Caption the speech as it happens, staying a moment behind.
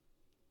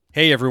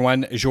Hey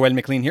everyone, Joel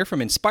McLean here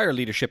from Inspire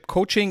Leadership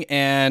Coaching,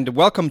 and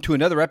welcome to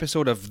another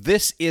episode of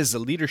This is a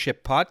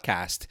Leadership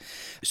Podcast.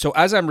 So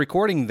as I'm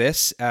recording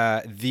this,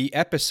 the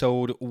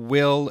episode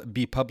will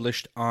be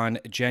published on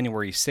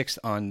January 6th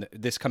on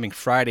this coming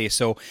Friday.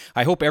 So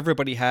I hope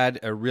everybody had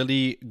a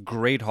really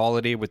great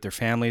holiday with their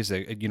families,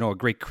 a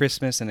great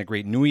Christmas and a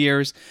great New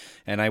Year's.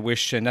 And I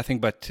wish nothing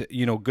but,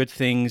 good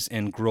things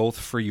and growth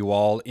for you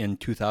all in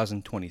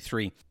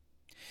 2023.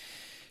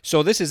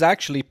 So this is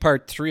actually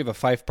part 3 of a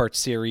 5-part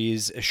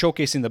series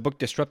showcasing the book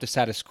Disrupt The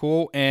Status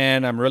Quo,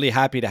 and I'm really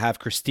happy to have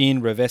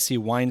Christine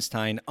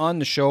Ravesi-Weinstein on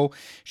the show.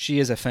 She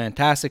is a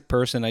fantastic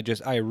person.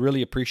 I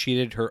really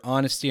appreciated her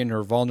honesty and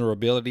her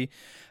vulnerability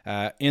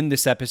in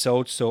this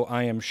episode, so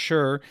I am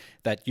sure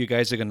that you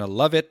guys are going to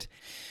love it.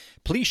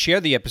 Please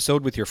share the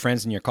episode with your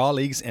friends and your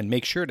colleagues, and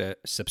make sure to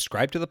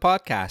subscribe to the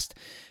podcast.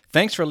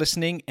 Thanks for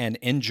listening, and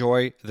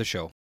enjoy the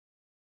show.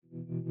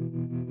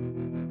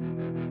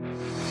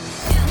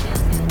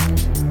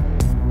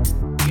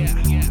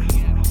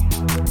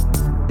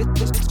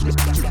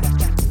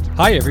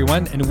 Hi,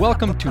 everyone, and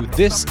welcome to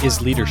This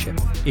is Leadership,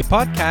 a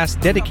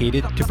podcast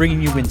dedicated to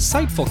bringing you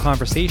insightful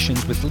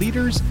conversations with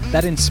leaders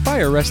that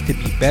inspire us to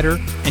be better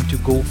and to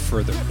go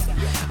further.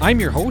 I'm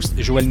your host,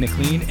 Joel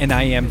McLean, and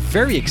I am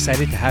very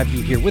excited to have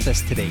you here with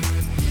us today.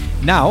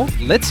 Now,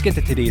 let's get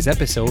to today's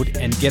episode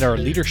and get our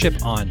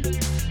leadership on.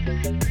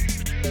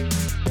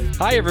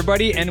 Hi,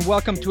 everybody, and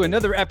welcome to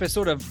another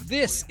episode of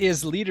This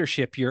is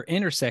Leadership, your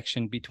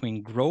intersection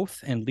between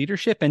growth and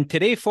leadership. And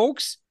today,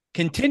 folks,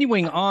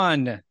 continuing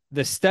on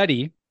the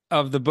study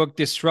of the book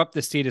Disrupt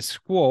the Status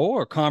Quo,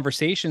 or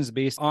conversations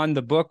based on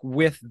the book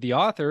with the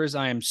authors,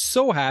 I am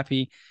so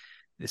happy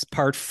this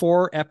part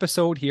 4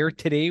 episode here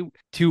today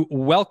to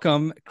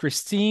welcome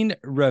Christine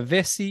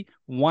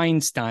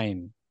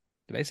Ravesi-Weinstein.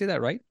 Did I say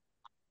that right?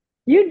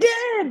 You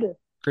did.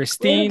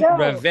 Christine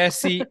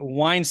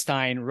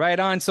Ravesi-Weinstein, right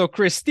on. So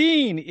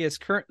Christine is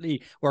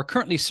currently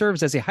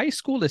serves as a high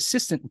school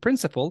assistant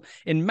principal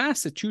in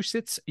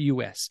Massachusetts,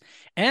 U.S.,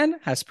 and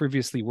has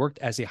previously worked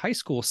as a high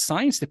school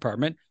science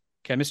department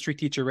chemistry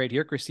teacher right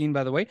here, Christine,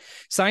 by the way,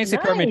 science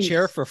department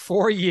chair for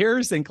 4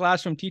 years and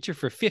classroom teacher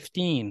for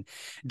 15.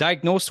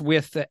 Diagnosed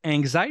with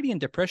anxiety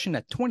and depression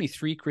at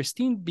 23,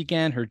 Christine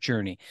began her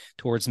journey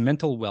towards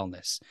mental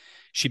wellness.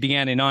 She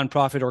began a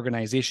nonprofit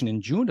organization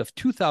in June of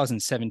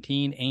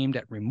 2017 aimed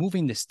at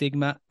removing the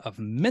stigma of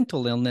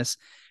mental illness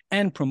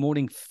and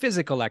promoting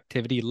physical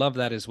activity, love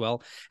that as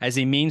well, as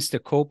a means to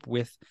cope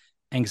with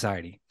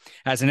anxiety.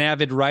 As an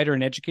avid writer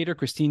and educator,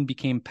 Christine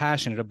became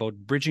passionate about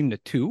bridging the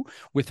two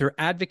with her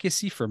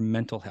advocacy for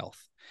mental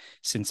health.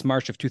 Since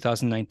March of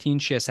 2019,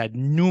 she has had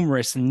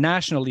numerous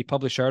nationally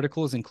published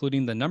articles,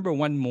 including the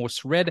 #1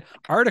 most read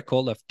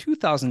article of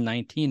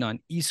 2019 on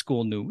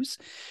eSchool News.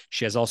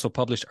 She has also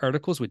published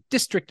articles with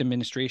District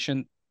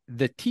Administration,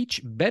 the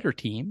Teach Better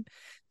Team,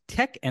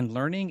 Tech and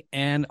Learning,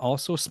 and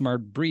also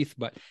Smart Breathe.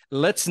 But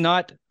let's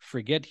not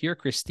forget here,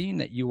 Christine,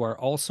 that you are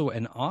also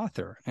an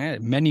author.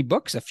 Many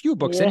books, a few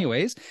books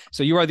anyways.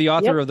 So you are the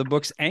author of the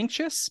books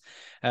Anxious,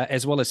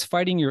 as well as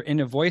Fighting Your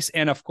Inner Voice.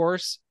 And of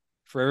course,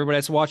 for everybody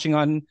that's watching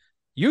on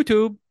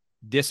YouTube,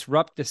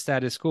 Disrupt the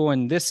Status Quo.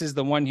 And this is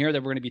the one here that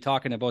we're going to be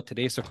talking about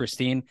today. So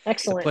Christine,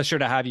 excellent. It's a pleasure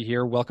to have you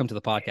here. Welcome to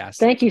the podcast.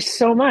 Thank you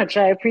so much.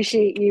 I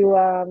appreciate you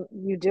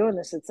you doing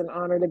this. It's an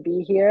honor to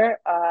be here.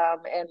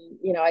 And,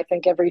 I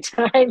think every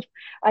time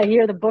I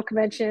hear the book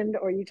mentioned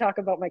or you talk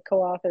about my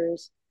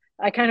co-authors,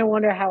 I kind of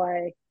wonder how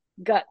I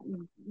got,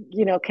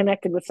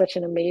 connected with such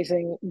an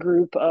amazing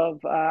group of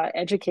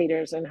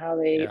educators and how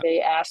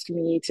they asked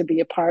me to be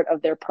a part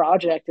of their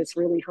project. It's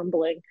really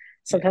humbling.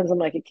 Sometimes I'm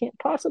like, it can't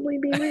possibly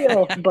be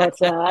real,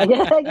 but I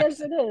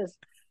guess it is.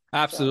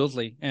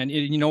 Absolutely. So. And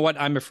you know what?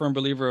 I'm a firm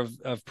believer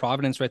of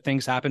providence, right?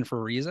 Things happen for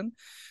a reason.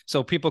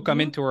 So people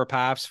come into our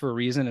paths for a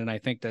reason. And I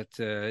think that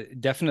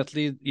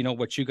definitely,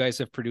 what you guys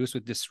have produced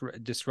with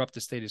Disrupt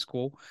the Status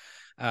Quo,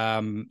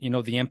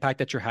 the impact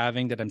that you're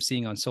having that I'm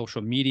seeing on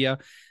social media,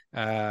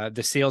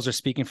 the sales are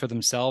speaking for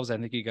themselves. I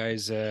think you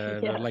guys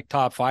are like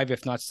top 5,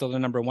 if not still the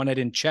 #1. I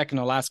didn't check in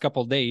the last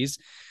couple of days,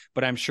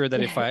 but I'm sure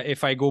that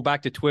if I go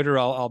back to Twitter,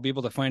 I'll be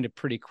able to find it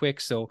pretty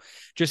quick. So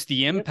just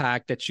the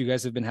impact that you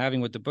guys have been having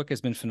with the book has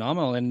been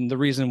phenomenal. And the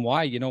reason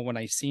why, when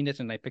I seen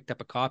it and I picked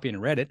up a copy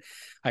and read it,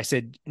 I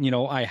said,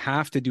 I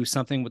have to do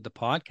something with the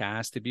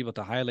podcast to be able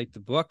to highlight the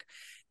book.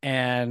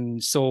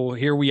 And so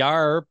here we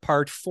are,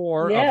 part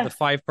 4 of the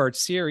 5-part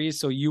series.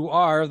 So you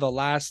are the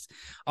last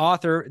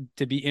author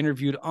to be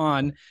interviewed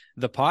on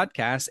the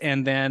podcast.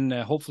 And then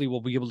hopefully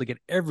we'll be able to get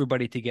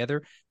everybody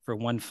together for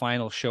one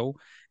final show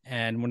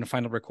and one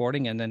final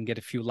recording, and then get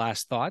a few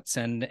last thoughts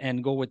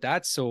and go with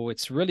that. So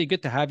it's really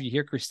good to have you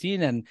here,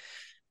 Christine. And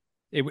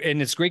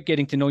And it's great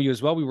getting to know you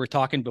as well. We were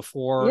talking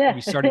before Yeah. we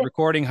started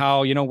recording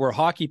how, we're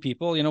hockey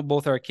people,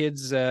 both our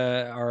kids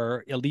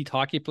are elite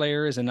hockey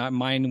players and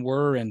mine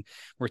were. And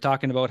we're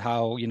talking about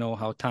how,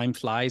 how time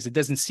flies. It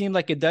doesn't seem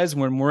like it does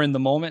when we're in the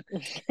moment,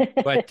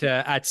 but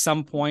at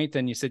some point,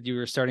 and you said you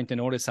were starting to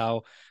notice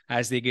how,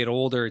 as they get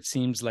older, it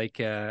seems like,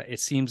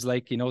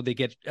 they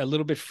get a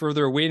little bit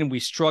further away and we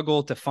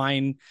struggle to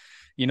find,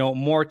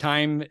 more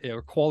time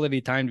or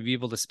quality time to be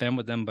able to spend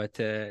with them. But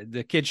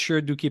the kids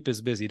sure do keep us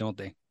busy, don't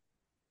they?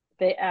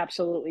 They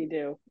absolutely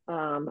do.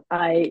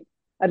 I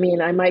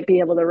mean, I might be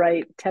able to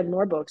write 10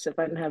 more books if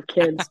I didn't have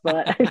kids,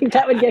 but I think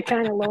that would get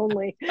kind of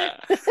lonely.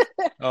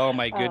 Oh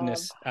my um,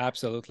 goodness.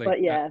 Absolutely.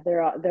 but yeah,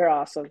 they're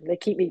awesome. They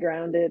keep me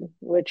grounded,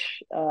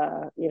 which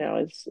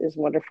is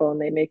wonderful,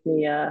 and they make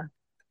me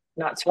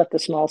not sweat the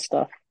small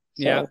stuff.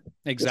 Yeah, So there's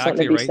something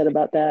exactly to be right. said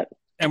about that.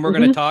 And we're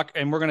going to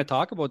Hmm.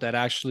 talk, about that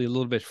actually a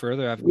little bit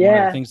further. One of the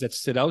Yeah. things that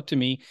stood out to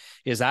me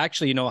is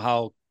actually,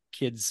 how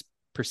kids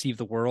perceive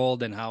the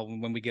world and how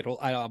when we get old,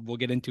 we'll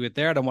get into it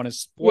there. I don't want to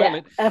spoil Yeah,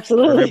 it for everybody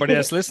absolutely.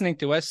 that's listening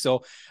to us.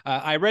 So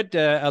I read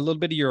a little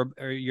bit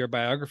of your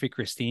biography,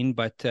 Christine,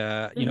 but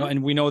Hmm.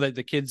 and we know that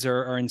the kids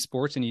are in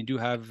sports, and you do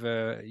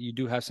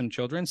have some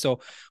children. So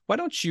why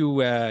don't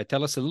you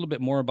tell us a little bit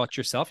more about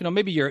yourself?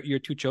 Maybe your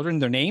two children,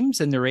 their names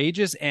and their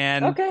ages,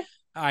 and Okay.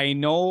 I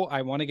know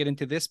I want to get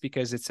into this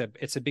because it's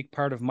a big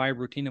part of my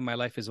routine in my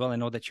life as well. I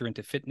know that you're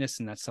into fitness,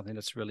 and that's something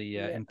that's really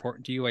Yeah.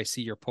 important to you. I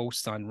see your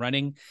posts on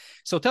running.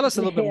 So tell us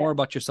a little bit more Yeah.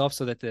 about yourself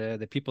so that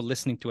the people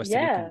listening to us today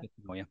can Yeah. get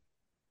to know you.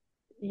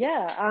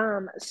 Yeah.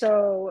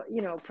 So,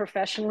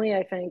 professionally,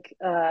 I think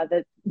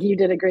that you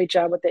did a great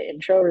job with the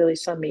intro, really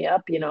summed me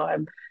up.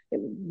 I'm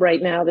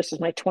right now, this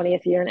is my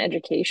 20th year in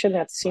education.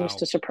 That seems Wow.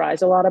 to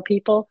surprise a lot of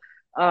people.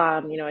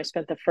 I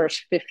spent the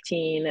first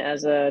 15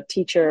 as a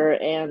teacher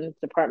and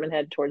department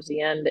head towards the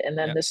end. And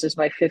then Yeah. this is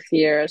my fifth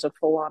year as a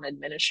full-on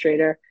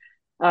administrator.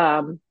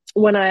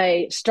 When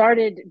I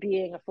started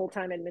being a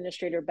full-time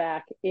administrator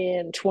back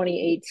in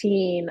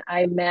 2018,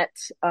 I met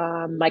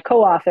my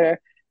co-author,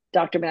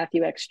 Dr.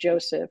 Matthew X.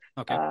 Joseph.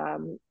 Okay.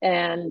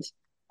 And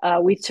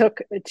we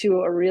took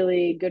to a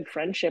really good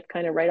friendship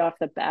kind of right off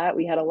the bat.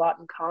 We had a lot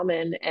in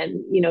common.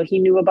 And, he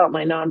knew about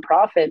my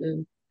nonprofit.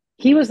 And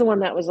he was the one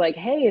that was like,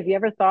 hey, have you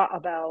ever thought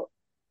about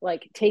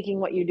like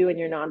taking what you do in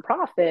your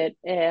nonprofit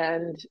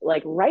and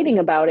like writing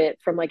about it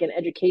from like an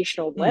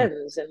educational Hmm.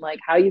 lens and like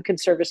how you can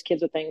service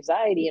kids with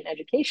anxiety and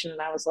education?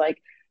 And I was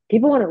like,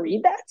 people want to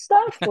read that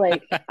stuff?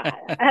 Like,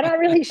 I'm not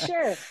really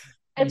sure.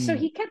 And so Hmm.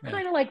 he kept Yeah.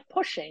 kind of like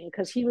pushing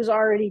because he was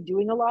already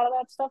doing a lot of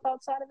that stuff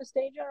outside of his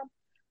day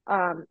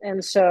job.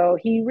 And so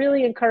he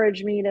really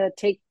encouraged me to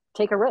take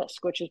a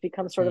risk, which has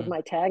become sort of Hmm.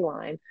 my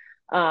tagline.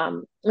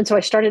 And so I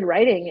started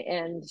writing,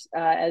 and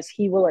as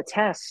he will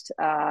attest,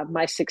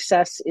 my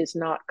success is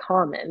not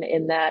common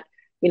in that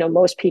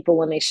most people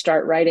when they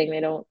start writing they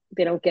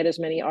don't get as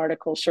many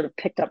articles sort of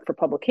picked up for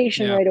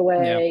publication Yeah. right Yeah.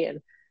 away,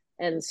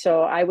 and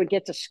so I would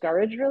get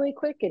discouraged really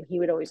quick, and he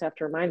would always have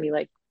to remind me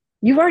like,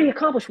 you've already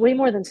accomplished way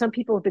more than some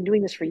people have been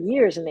doing this for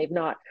years and they've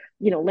not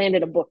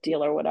landed a book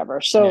deal or whatever.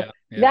 So Yeah.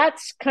 Yeah.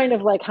 that's kind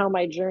of like how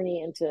my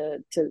journey into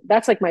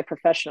that's like my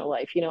professional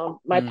life.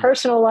 My Hmm.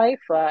 personal life,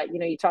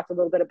 you talked a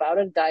little bit about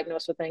it,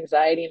 diagnosed with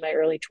anxiety in my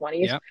early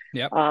 20s. Yeah.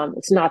 Yeah.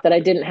 It's not that I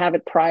didn't have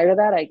it prior to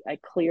that. I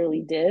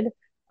clearly did.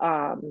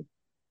 um,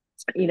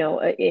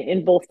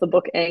 in both the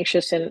book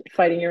Anxious and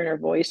Fighting Your Inner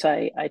Voice,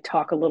 I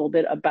talk a little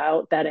bit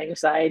about that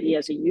anxiety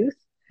as a youth.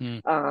 Hmm.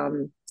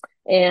 um,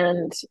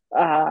 and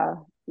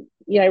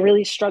yeah, I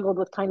really struggled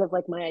with kind of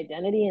like my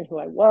identity and who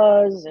I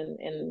was, and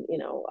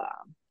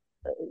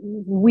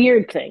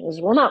weird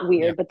things. Well, not Yeah.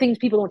 weird, but things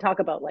people don't talk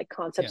about, like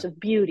concepts Yeah. of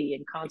beauty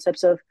and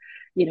concepts of,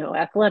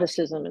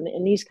 athleticism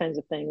and these kinds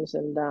of things.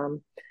 And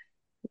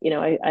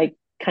I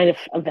kind of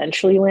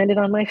eventually landed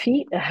on my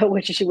feet,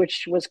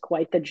 which was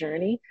quite the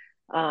journey.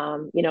 I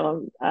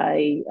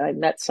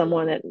met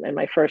someone at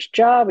my first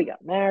job. We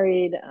got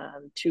married,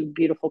 two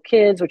beautiful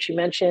kids, which you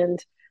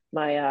mentioned.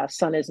 My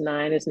son is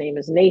 9. His name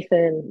is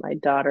Nathan. My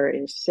daughter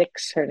is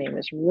 6. Her name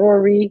is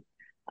Rory.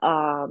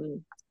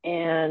 Um,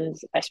 and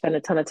I spend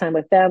a ton of time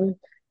with them.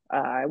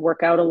 I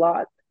work out a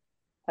lot.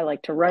 I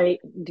like to write,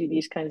 do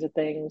these kinds of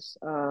things.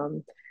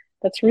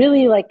 That's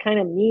really like kind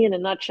of me in a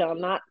nutshell. I'm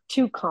not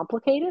too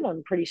complicated. I'm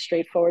a pretty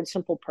straightforward,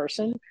 simple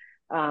person.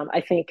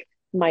 I think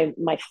my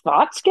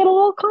thoughts get a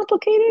little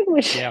complicated,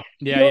 which Yeah.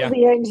 Yeah. fuels Yeah.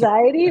 the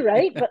anxiety,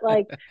 right? But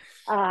like,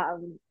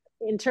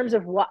 in terms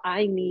of what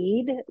I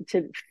need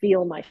to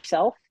feel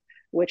myself,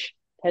 which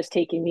has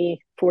taken me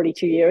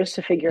 42 years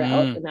to figure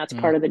out, Hmm. and that's Hmm.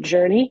 part of the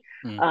journey.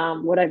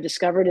 Hmm. What I've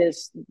discovered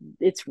is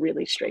it's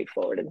really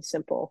straightforward and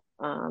simple.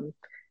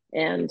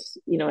 And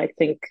I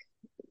think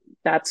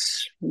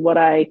that's what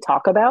I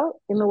talk about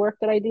in the work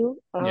that I do.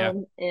 Yeah.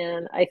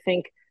 And I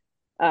think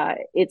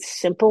it's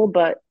simple,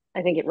 but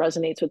I think it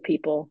resonates with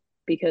people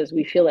because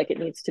we feel like it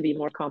needs to be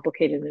more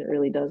complicated and it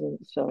really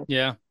doesn't. So,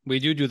 Yeah, we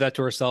do that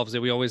to ourselves.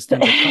 That we always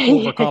tend to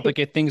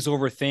overcomplicate things,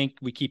 overthink.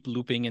 We keep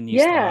looping in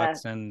these yeah.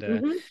 thoughts, and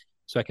Hmm.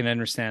 So I can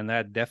understand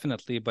that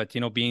definitely. But,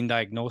 being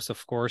diagnosed,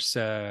 of course,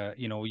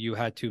 you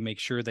had to make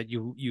sure that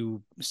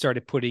you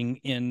started putting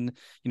in,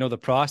 the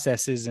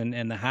processes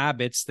and the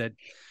habits that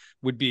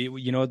would be,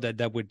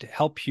 that would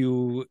help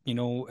you,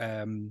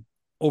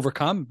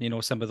 overcome,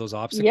 some of those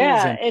obstacles.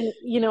 Yeah, And and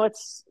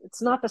it's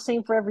not the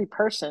same for every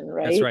person, that's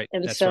right? right.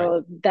 And That's right.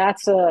 so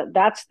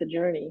that's the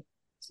journey.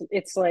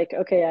 It's like,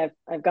 okay,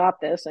 I've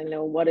got this. I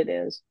know what it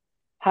is.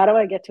 How do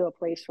I get to a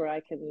place where I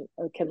can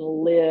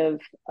live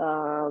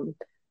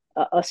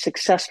a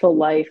successful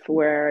life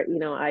where,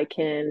 I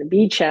can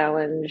be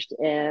challenged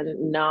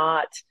and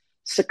not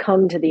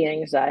succumb to the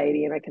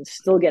anxiety, and I can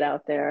still get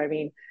out there. I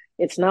mean,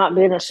 it's not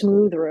been a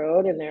smooth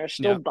road and there are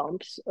still Yeah.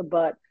 bumps,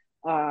 but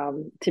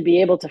to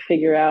be able to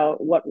figure out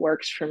what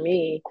works for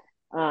me,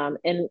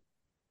 and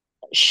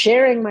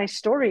sharing my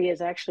story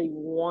is actually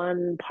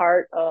one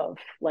part of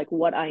like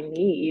what I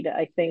need.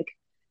 I think,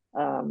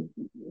 when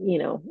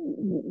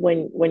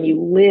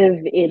you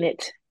live in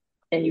it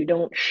and you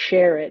don't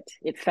share it,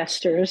 it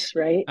festers,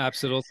 right?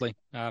 Absolutely.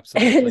 And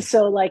Absolutely.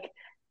 so like,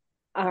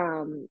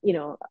 I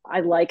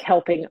like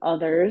helping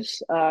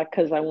others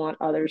because I want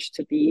others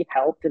to be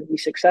helped and be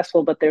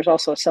successful, but there's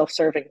also a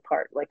self-serving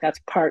part. Like that's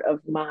part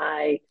of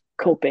my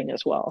coping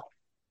as well.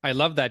 I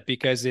love that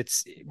because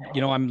it's,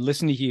 I'm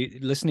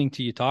listening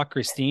to you talk,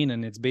 Christine,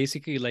 and it's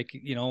basically like,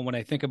 when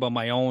I think about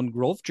my own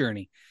growth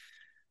journey,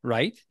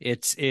 right?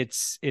 It's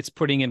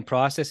putting in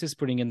processes,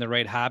 putting in the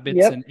right habits,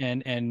 Yep.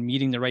 and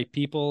meeting the right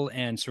people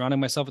and surrounding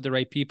myself with the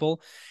right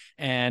people.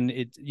 And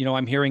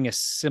I'm hearing a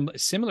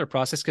similar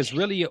process because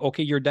really,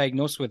 okay, you're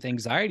diagnosed with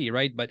anxiety,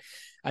 right? But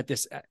at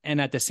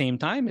the same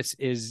time,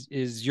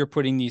 is you're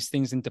putting these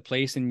things into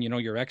place, and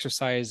you're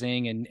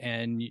exercising,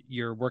 and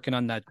you're working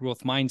on that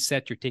growth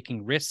mindset. You're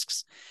taking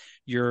risks.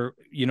 You're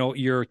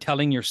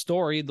telling your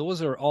story.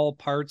 Those are all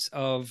parts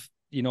of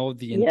the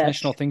Yes.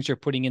 intentional things you're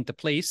putting into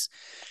place,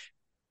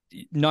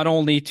 not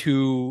only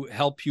to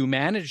help you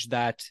manage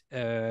that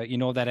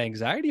that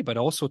anxiety, but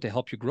also to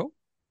help you grow.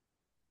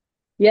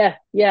 Yeah.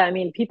 Yeah. I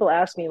mean, people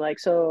ask me like,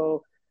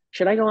 so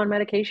should I go on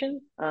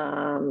medication?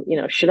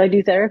 Should I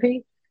do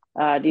therapy?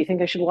 Do you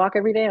think I should walk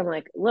every day? I'm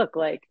like, look,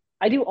 like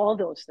I do all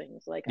those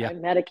things. Like Yeah.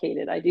 I'm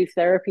medicated. I do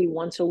therapy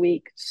once a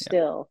week Yeah.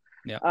 still.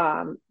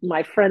 Yeah.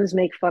 My friends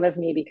make fun of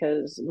me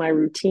because my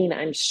routine,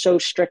 I'm so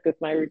strict with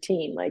my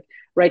routine. Like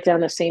write down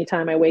the same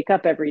time I wake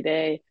up every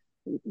day,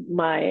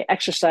 my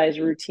exercise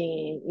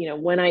routine,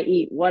 when I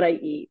eat, what I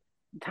eat,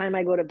 the time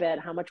I go to bed,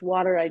 how much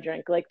water I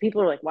drink. Like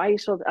people are like, why are you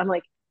so, I'm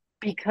like,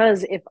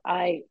 because if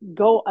I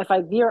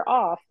veer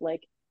off,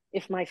 like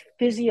if my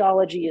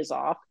physiology is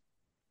off,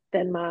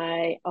 then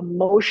my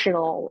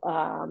emotional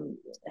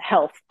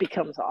health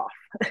becomes off.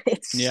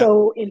 It's Yeah.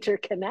 so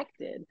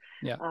interconnected.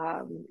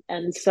 Yeah.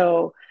 And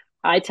so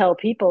I tell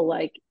people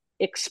like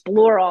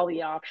explore all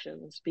the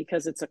options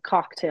because it's a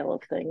cocktail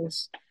of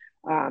things.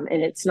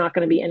 And it's not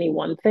going to be any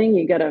one thing.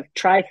 You got to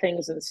try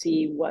things and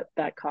see what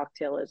that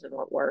cocktail is and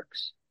what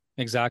works.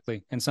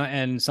 Exactly. And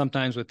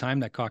sometimes with time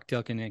that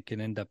cocktail can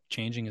end up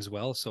changing as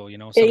well. So, some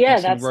Yeah, things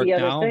can that's work the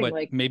other now, thing. but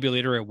Like, maybe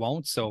later it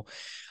won't. So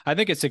I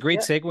think it's a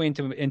great yep,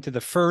 segue into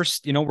the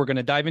first, we're going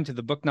to dive into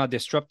the book now,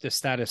 Disrupt the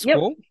Status yep.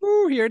 Quo.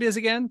 Ooh, here it is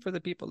again for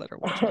the people that are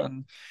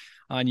watching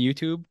on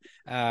YouTube.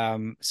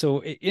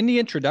 So in the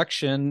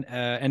introduction,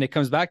 and it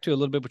comes back to a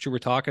little bit what you were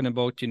talking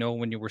about,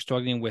 when you were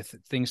struggling with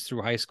things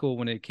through high school,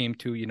 when it came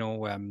to,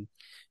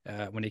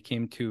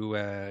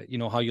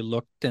 how you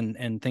looked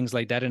and things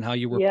like that, and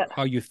Yeah,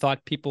 how you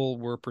thought people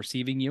were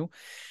perceiving you.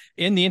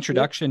 In the yep,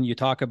 introduction, you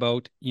talk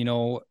about,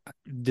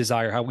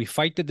 desire, how we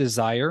fight the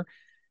desire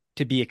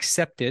to be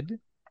accepted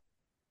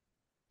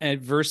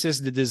and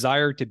versus the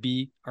desire to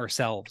be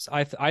ourselves.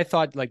 I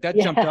thought like that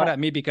jumped out yeah, at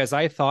me because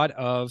I thought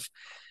of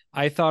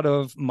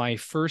my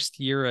first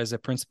year as a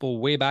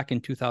principal way back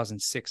in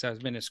 2006. I've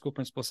been a school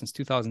principal since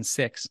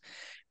 2006.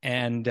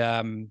 And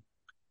I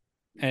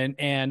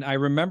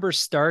remember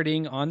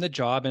starting on the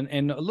job,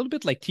 and a little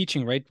bit like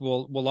teaching, right?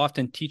 We'll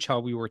often teach how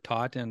we were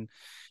taught, and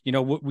we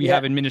yeah,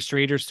 have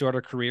administrators throughout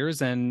our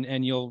careers,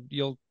 and you'll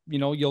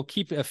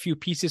keep a few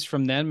pieces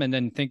from them and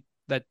then think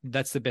that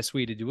that's the best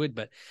way to do it.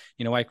 But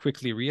I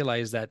quickly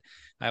realized that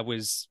I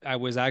was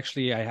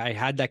actually I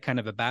had that kind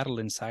of a battle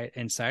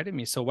inside of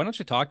me. So why don't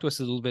you talk to us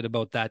a little bit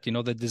about that?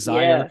 The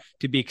desire yeah.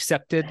 to be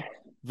accepted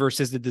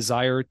versus the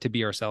desire to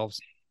be ourselves.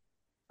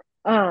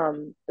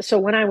 So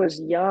when I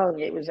was young,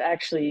 it was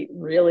actually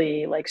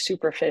really like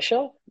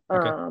superficial.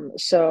 Okay.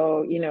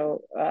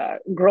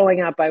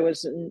 Growing up, I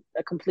was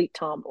a complete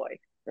tomboy,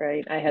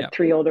 right? I Yeah. had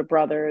three older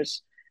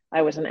brothers.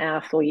 I was an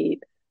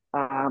athlete.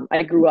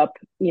 I grew up,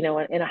 in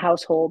a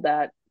household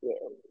that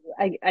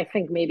I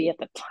think maybe at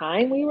the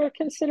time we were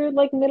considered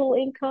like middle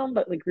income,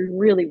 but like we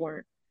really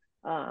weren't.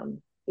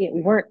 We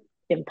weren't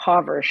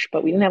impoverished,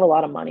 but we didn't have a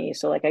lot of money.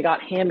 So like I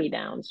got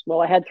hand-me-downs.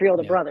 Well, I had three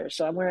older Yeah. brothers,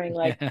 so Yeah.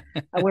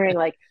 I'm wearing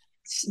like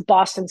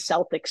Boston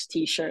Celtics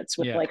t-shirts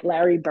with Yeah. like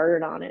Larry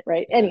Bird on it,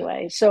 right? Yeah.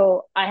 Anyway,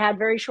 so I had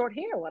very short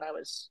hair when I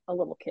was a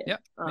little kid. Yeah.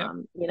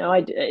 Yeah.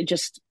 I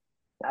just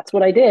that's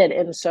what I did,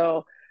 and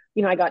so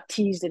I got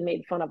teased and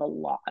made fun of a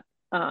lot.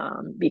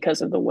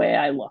 because of the way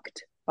I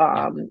looked.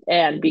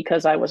 And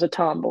because I was a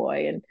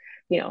tomboy and,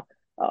 you know,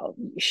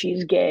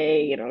 she's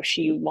gay, you know,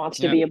 she wants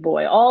to be a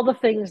boy, all the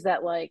things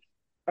that like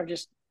are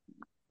just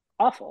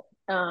awful.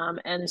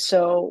 And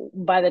so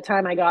by the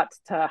time I got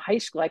to high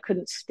school, I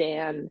couldn't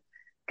stand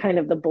kind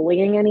of the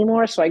bullying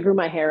anymore. So I grew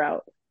my hair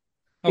out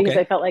because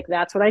I felt like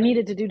that's what I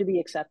needed to do to be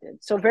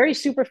accepted. So very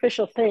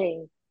superficial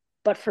thing,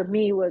 but for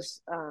me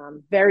was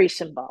very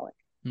symbolic,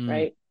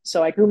 right?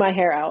 So I grew my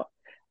hair out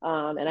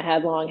and I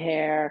had long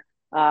hair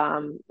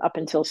up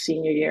until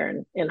senior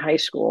year in high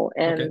school.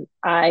 And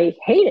I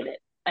hated it.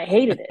 I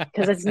hated it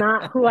because it's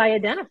not who I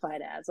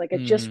identified as. Like it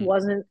just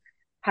wasn't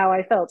how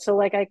I felt. So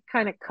like I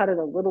kind of cut it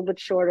a little bit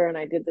shorter and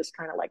I did this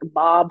kind of like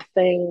bob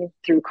thing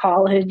through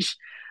college.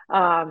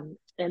 And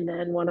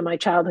then one of my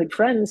childhood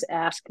friends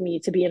asked me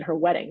to be in her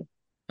wedding.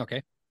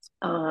 Okay.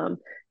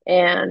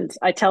 And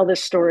I tell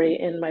this story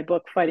in my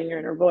book, Fighting Your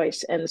Inner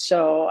Voice. And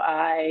so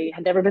I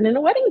had never been in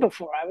a wedding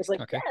before. I was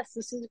like, yes,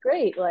 this is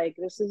great. Like,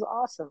 this is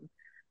awesome.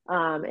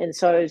 And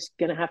so I was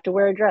going to have to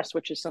wear a dress,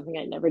 which is something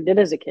I never did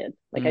as a kid.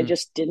 Like,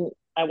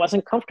 I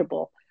wasn't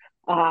comfortable.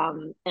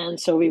 And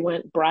so we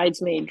went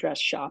bridesmaid dress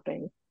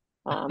shopping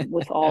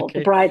with all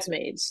the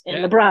bridesmaids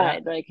and the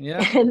bride.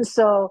 And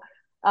so,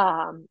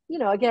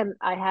 again,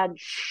 I had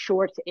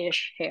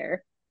short-ish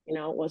hair. You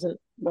know, it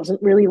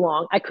wasn't really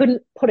long. I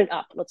couldn't put it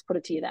up. Let's put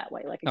it to you that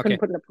way. Like I couldn't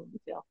put in a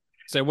ponytail.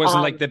 So it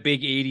wasn't like the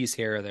big 80s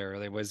hair there.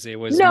 It was no,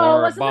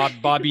 more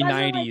it Bobby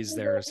 90s like,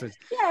 there. So,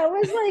 yeah, it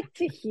was like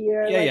to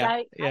here.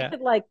 I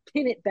could like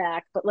pin it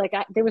back, but like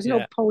there was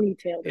no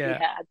ponytail that we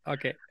had.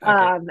 Okay.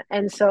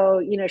 And so,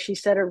 you know, she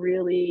said a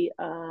really,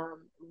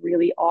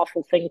 really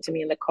awful thing to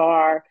me in the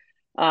car,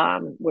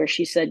 where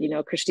she said, you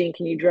know, Christine,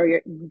 can you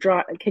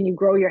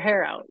grow your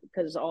hair out?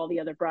 Because all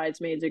the other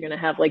bridesmaids are going to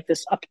have like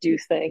this updo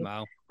thing.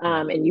 Wow.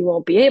 And you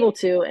won't be able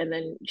to. And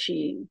then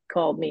she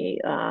called me,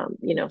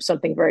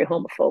 something very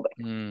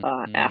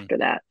homophobic after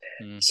that.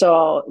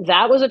 So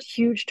that was a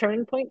huge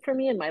turning point for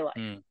me in my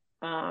life.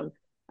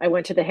 I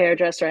went to the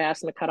hairdresser. I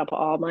asked him to cut up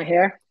all my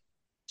hair.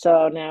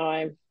 So now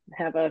I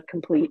have a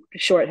complete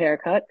short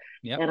haircut,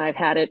 and I've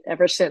had it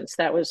ever since.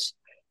 That was,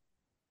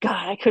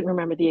 God, I couldn't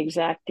remember the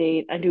exact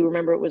date. I do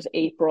remember it was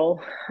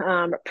April,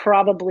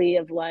 probably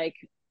of like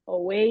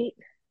 08.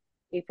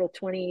 April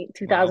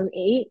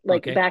 2008,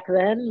 like back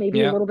then,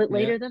 maybe a little bit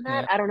later than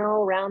that. I don't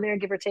know, around there,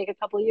 give or take a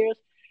couple of years.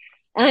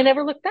 And I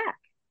never looked back.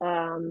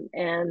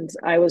 And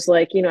I was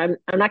like, you know,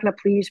 I'm not going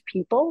to please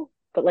people,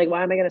 but like,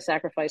 why am I going to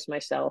sacrifice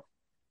myself?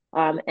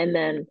 And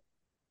then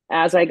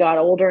as I got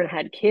older and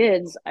had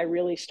kids, I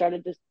really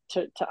started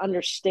to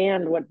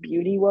understand what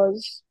beauty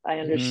was. I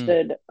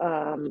understood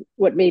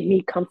what made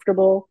me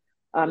comfortable.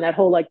 That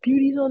whole like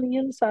beauty's on the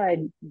inside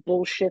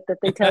bullshit that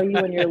they tell you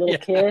when you're a little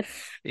kid.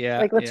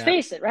 Like, let's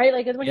face it, right?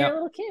 Like when you're a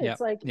little kid, it's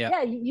like,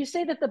 you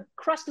say that the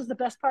crust is the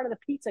best part of the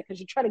pizza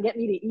because you try to get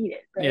me to eat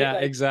it. Right? Yeah,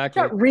 like,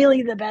 exactly. It's not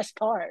really the best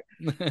part.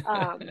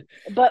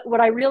 But what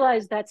I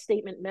realized that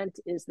statement meant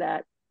is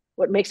that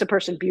what makes a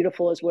person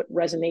beautiful is what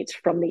resonates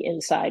from the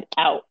inside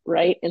out,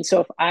 right? And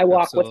so if I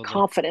walk with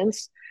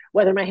confidence,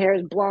 whether my hair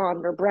is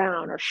blonde or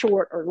brown or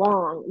short or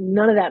long,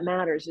 none of that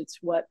matters. It's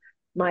what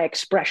my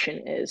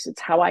expression is. It's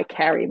how I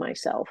carry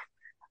myself.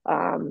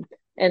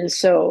 And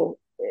so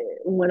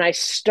when I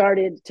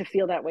started to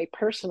feel that way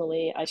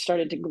personally, I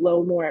started to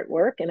glow more at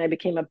work and I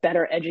became a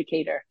better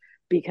educator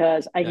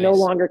because I no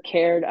longer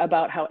cared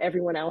about how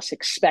everyone else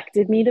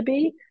expected me to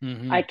be.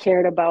 I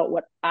cared about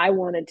what I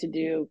wanted to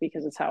do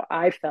because it's how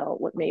I felt,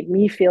 what made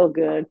me feel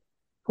good,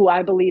 who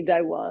I believed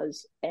I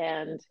was.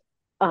 And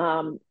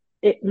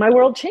my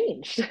world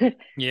changed.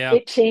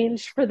 It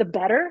changed for the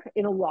better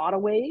in a lot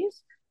of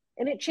ways.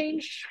 And it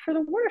changed for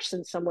the worse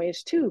in some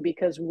ways too,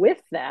 because with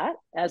that,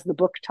 as the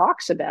book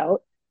talks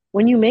about,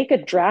 when you make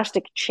a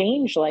drastic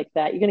change like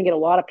that, you're going to get a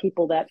lot of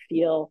people that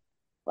feel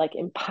like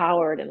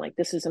empowered and like,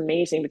 this is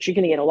amazing, but you're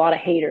going to get a lot of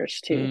haters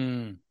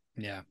too.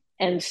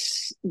 And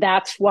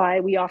that's why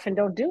we often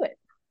don't do it,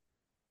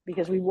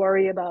 because we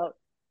worry about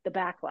the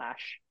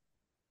backlash.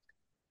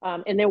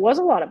 And there was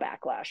a lot of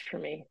backlash for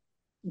me,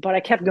 but I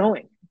kept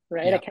going,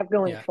 right? I kept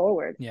going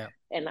forward.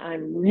 And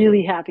I'm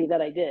really happy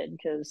that I did,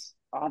 because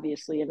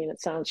obviously, I mean, it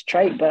sounds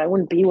trite, but I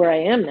wouldn't be where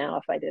I am now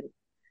if I didn't.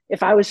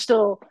 If I was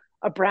still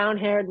a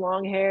brown-haired,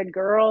 long-haired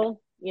girl,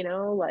 you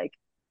know, like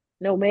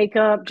no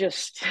makeup,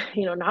 just,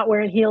 you know, not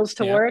wearing heels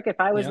to work. If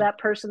I was that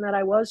person that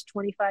I was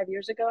 25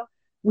 years ago,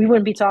 we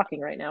wouldn't be talking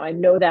right now. I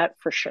know that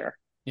for sure.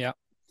 Yeah.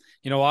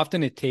 You know,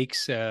 often it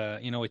takes,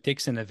 it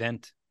takes an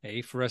event,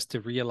 for us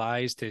to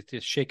realize, to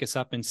shake us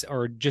up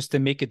or just to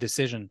make a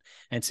decision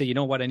and say, you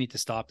know what, I need to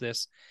stop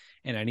this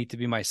and I need to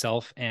be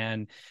myself.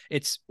 And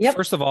it's,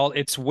 first of all,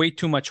 it's way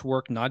too much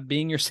work not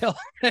being yourself.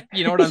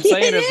 You know what I'm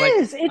saying?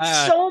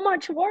 It's so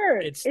much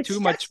work. It's too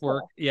stressful. Much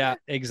work. Yeah,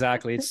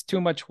 exactly. It's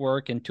too much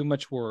work and too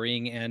much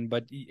worrying.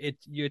 But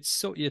it's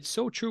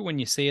so true when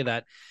you say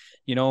that,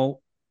 you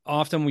know,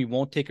 often we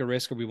won't take a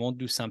risk or we won't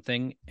do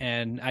something.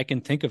 And I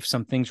can think of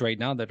some things right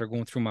now that are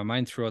going through my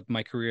mind throughout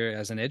my career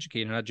as an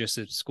educator, not just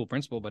a school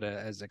principal, but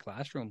as a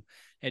classroom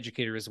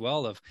educator as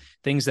well, of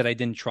things that I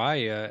didn't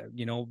try,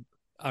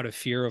 out of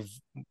fear of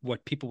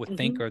what people would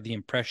think or the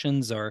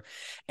impressions are.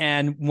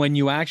 And when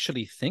you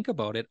actually think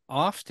about it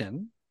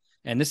often,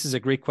 and this is a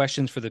great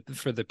question for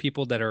the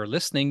people that are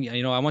listening,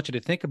 I want you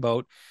to think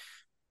about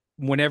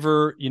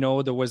whenever,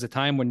 there was a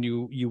time when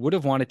you would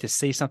have wanted to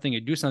say something or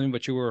do something,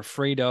 but you were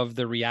afraid of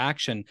the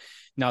reaction.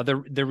 Now,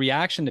 the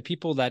reaction, the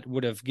people that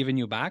would have given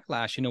you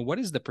backlash, what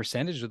is the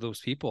percentage of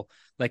those people?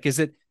 Like, is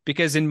it,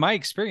 because in my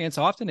experience,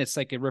 often it's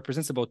like it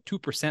represents about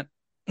 2%,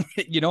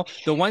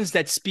 the ones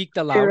that speak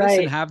the loudest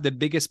and have the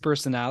biggest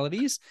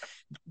personalities.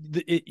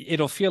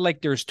 It'll feel like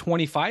there's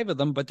 25 of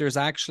them, but it's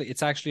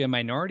actually a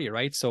minority,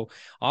 right? So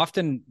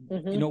often,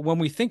 when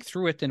we think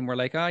through it and we're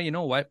like, you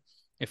know what?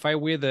 If I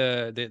weigh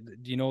the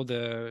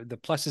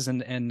pluses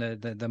and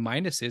the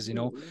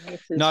minuses,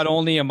 not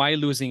only am I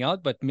losing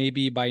out, but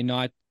maybe by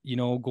not,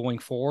 going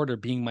forward or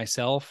being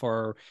myself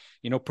or,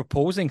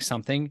 proposing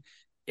something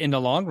in the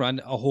long run,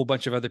 a whole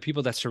bunch of other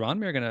people that surround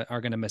me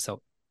are gonna miss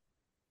out.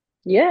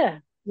 Yeah.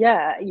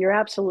 Yeah, you're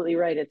absolutely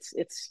right. It's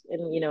it's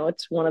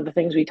one of the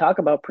things we talk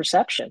about,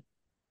 perception,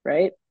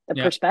 right? The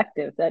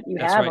perspective that you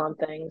have on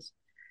things.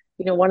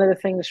 One of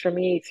the things for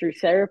me through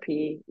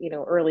therapy,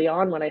 early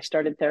on when I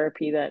started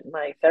therapy, that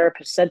my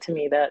therapist said to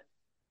me, that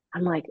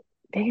I'm like,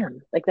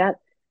 damn, like that,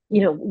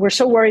 we're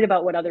so worried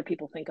about what other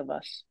people think of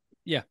us.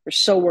 Yeah. We're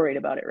so worried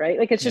about it, right?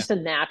 Like, it's just a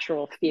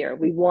natural fear.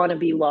 We want to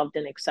be loved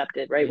and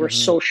accepted, right? We're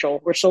social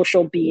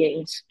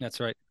beings.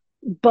 That's right.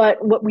 But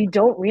what we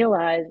don't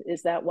realize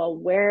is that while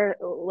we're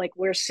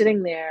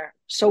sitting there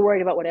so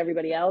worried about what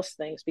everybody else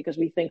thinks because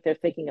we think they're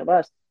thinking of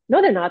us.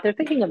 No, they're not. They're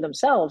thinking of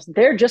themselves.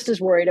 They're just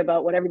as worried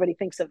about what everybody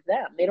thinks of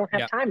them. They don't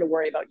have time to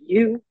worry about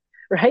you,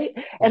 right?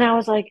 And I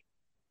was like,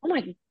 oh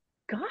my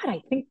God,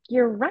 I think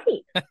you're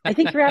right. I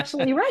think you're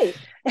absolutely right.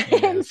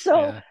 And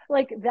so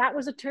like, that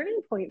was a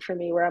turning point for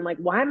me where I'm like,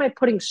 why am I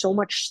putting so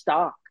much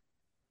stock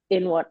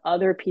in what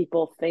other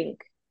people think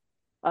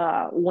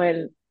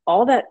when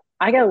all that,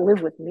 I got to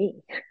live with me.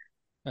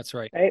 That's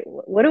right. Right.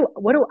 What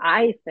do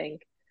I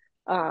think?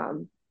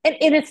 And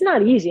it's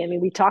not easy. I mean,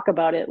 we talk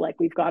about it like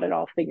we've got it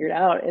all figured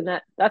out. And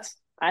that's,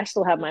 I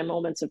still have my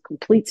moments of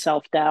complete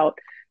self-doubt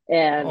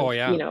and,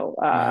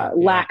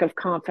 lack of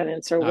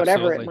confidence or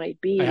whatever it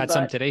might be. I had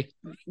some today.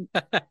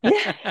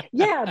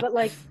 yeah. But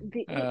like,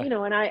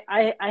 and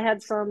I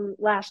had some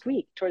last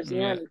week towards the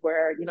end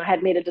where, I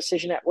had made a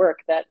decision at work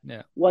that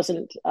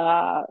wasn't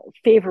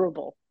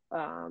favorable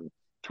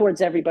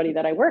towards everybody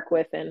that I work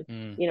with. And,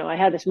 I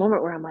had this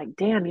moment where I'm like,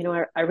 damn,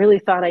 I really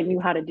thought I knew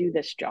how to do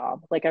this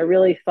job. Like, I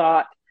really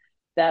thought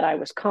that I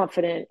was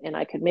confident and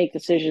I could make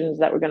decisions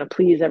that were going to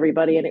please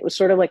everybody. And it was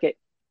sort of like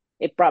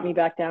it brought me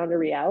back down to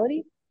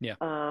reality. Yeah.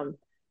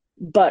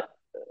 But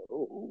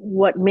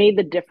what made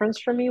the difference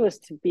for me was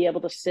to be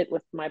able to sit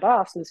with my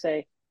boss and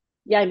say,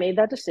 yeah, I made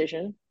that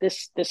decision.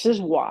 This is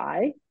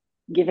why,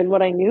 given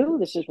what I knew,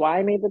 this is why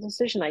I made the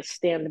decision. I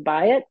stand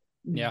by it.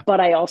 Yeah. But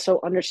I also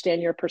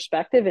understand your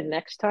perspective. And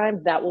next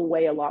time that will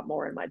weigh a lot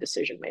more in my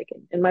decision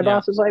making. And my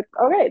boss was like,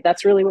 okay,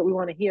 that's really what we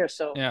want to hear.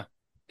 So yeah.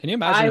 Can you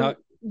imagine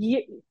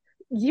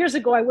years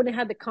ago, I wouldn't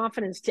have had the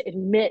confidence to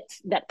admit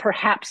that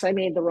perhaps I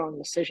made the wrong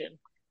decision.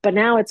 But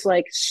now it's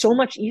like so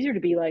much easier to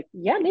be like,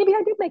 yeah, maybe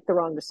I did make the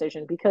wrong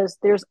decision because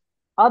there's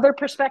other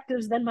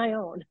perspectives than my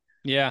own.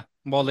 Yeah,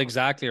 well,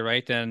 exactly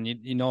right. And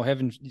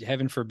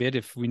heaven forbid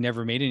if we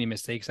never made any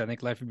mistakes, I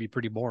think life would be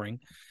pretty boring.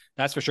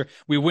 That's for sure.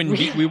 We wouldn't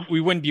be we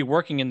wouldn't be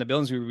working in the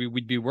buildings.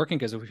 We'd be working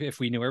because if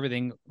we knew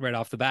everything right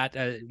off the bat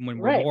when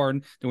we're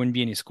born, there wouldn't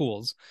be any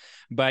schools.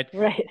 But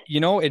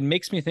it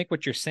makes me think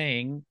what you're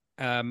saying.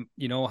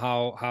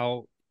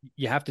 How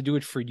you have to do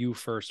it for you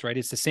first, right?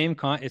 It's the same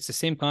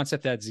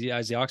concept as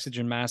the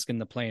oxygen mask in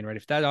the plane, right?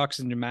 If that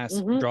oxygen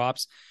mask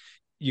drops,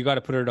 you got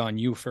to put it on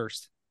you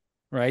first,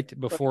 right?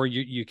 Before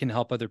you can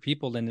help other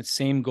people. And the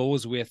same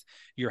goes with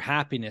your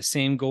happiness,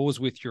 same goes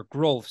with your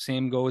growth,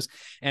 same goes.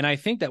 And I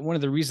think that one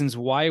of the reasons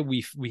why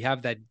we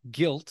have that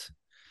guilt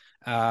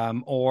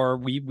or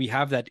we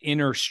have that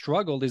inner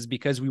struggle is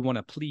because we want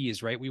to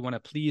please, right? We want to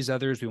please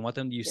others. We want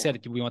them, you said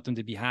it, we want them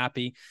to be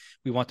happy.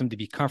 We want them to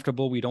be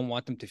comfortable. We don't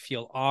want them to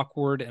feel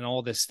awkward and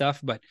all this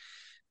stuff, but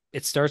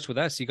it starts with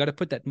us. You got to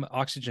put that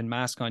oxygen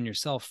mask on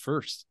yourself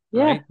first,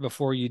 right?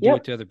 Before you do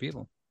it to other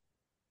people.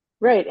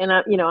 Right. And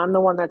I'm the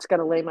one that's got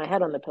to lay my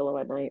head on the pillow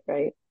at night.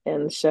 Right.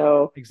 And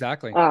so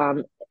exactly.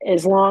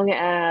 As long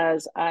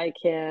as I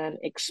can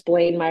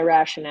explain my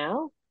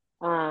rationale,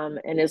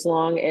 and as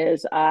long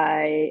as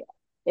I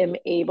am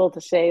able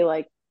to say,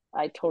 like,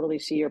 I totally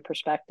see your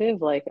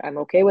perspective, like, I'm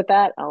okay with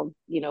that. I'll,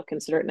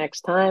 consider it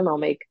next time. I'll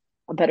make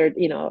a better,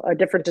 a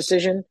different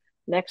decision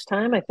next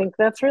time. I think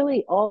that's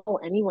really all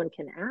anyone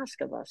can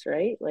ask of us.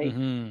 Right. Like,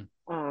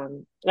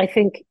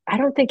 I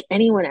don't think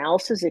anyone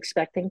else is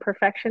expecting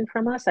perfection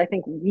from us. I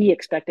think we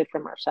expect it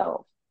from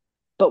ourselves,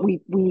 but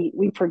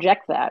we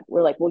project that.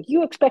 We're like, well,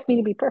 you expect me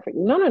to be perfect.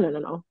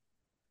 No.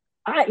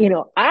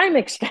 I'm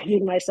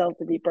expecting myself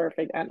to be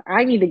perfect and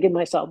I need to give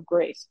myself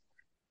grace.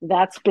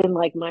 That's been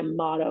like my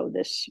motto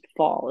this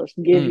fall is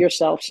give Mm,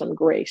 yourself some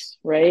grace,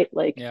 right?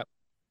 Like yeah.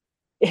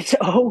 it's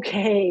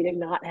okay to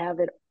not have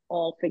it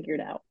all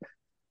figured out.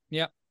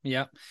 Yeah,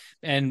 yeah,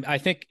 and I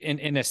think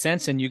in a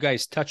sense, and you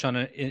guys touch on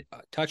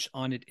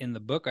it in the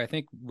book. I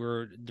think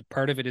we're the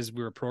part of it is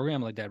we're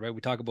programmed like that, right? We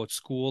talk about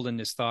school and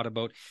this thought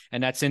about,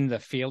 and that's in the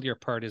failure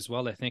part as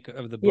well. I think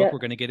of the book. Yeah. We're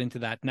going to get into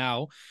that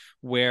now,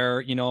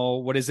 where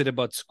what is it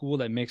about school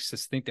that makes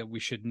us think that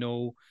we should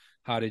know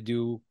how to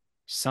do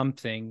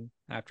something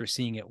after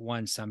seeing it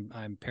once.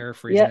 I'm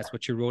paraphrasing. Yeah. That's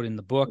what you wrote in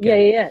the book, Yeah.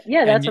 Yeah. Yeah.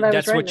 Yeah. That's what and I was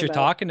that's writing what you're about.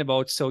 talking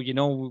about. So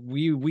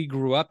we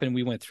grew up and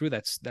we went through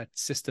that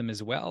system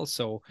as well.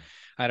 So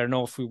I don't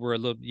know if we were a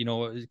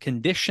little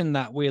conditioned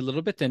that way a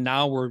little bit, and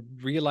now we're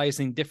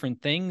realizing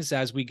different things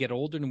as we get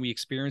older and we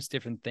experience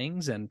different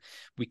things and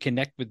we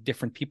connect with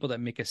different people that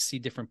make us see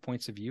different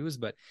points of views.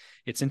 But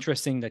it's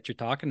interesting that you're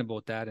talking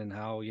about that and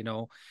how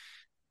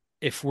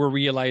if we're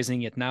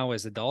realizing it now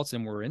as adults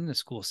and we're in the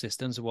school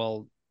systems,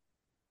 well,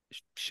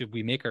 should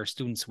we make our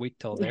students wait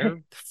till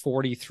they're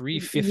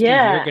 43, 50, you're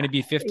Yeah. going to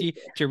be 50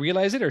 to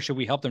realize it, or should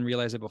we help them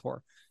realize it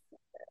before?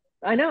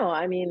 I know.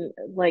 I mean,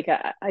 like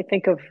I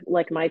think of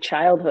like my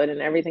childhood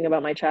and everything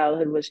about my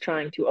childhood was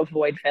trying to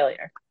avoid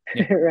failure,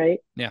 Yeah. right?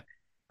 Yeah.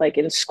 Like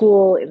in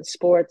school, in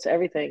sports,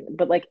 everything.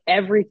 But like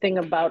everything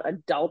about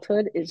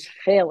adulthood is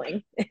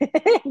failing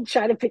and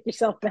trying to pick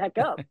yourself back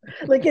up.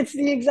 Like it's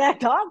the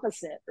exact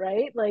opposite,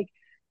 right? Like,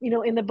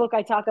 in the book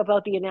I talk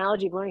about the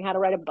analogy of learning how to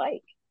ride a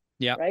bike,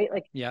 Yeah. right?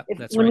 Like Yeah. if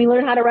That's when right. we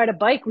learn how to ride a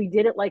bike, we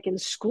did it like in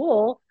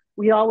school,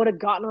 we all would have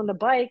gotten on the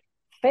bike,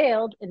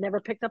 failed, and never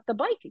picked up the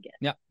bike again.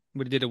 Yeah.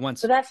 We did it But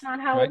once. that's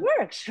not how it Right.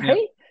 works, Yeah.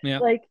 right? Yeah.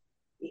 Like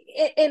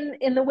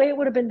in the way it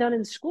would have been done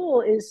in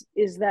school is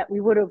that we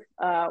would have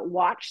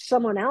watched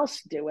someone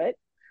else do it.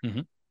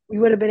 Mm-hmm. We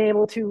would have been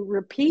able to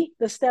repeat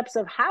the steps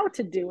of how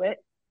to do it,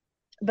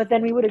 but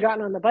then we would have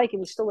gotten on the bike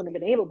and we still wouldn't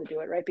have been able to do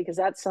it, right? Because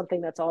that's something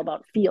that's all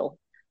about feel.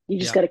 You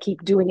just Yeah. got to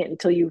keep doing it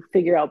until you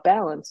figure out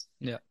balance.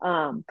 Yeah.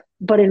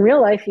 But in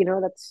real life,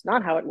 that's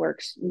not how it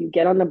works. You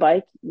get on the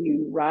bike,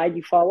 you ride,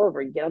 you fall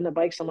over. You get on the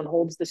bike, someone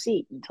holds the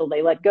seat until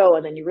they let go,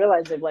 and then you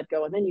realize they've let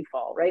go, and then you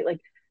fall, right? Like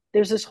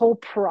there's this whole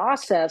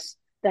process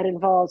that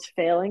involves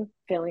failing,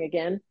 failing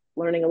again,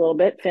 learning a little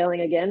bit, failing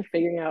again,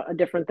 figuring out a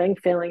different thing,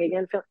 failing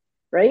again,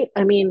 right?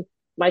 I mean,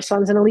 my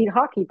son's an elite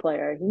hockey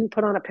player. He didn't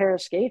put on a pair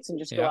of skates and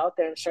just go Yeah. out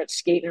there and start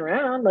skating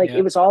around. Like Yeah.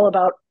 it was all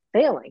about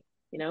failing.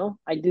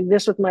 I do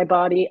this with my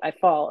body, I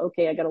fall.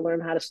 Okay, I got to learn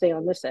how to stay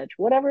on this edge,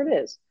 whatever it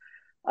is.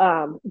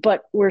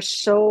 But we're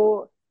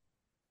so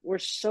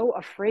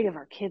afraid of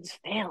our kids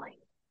failing,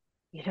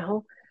 you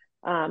know.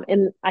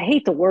 And I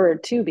hate the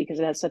word too because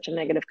it has such a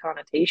negative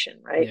connotation,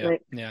 right? Yeah.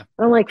 Like, Yeah.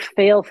 I don't like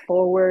fail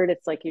forward.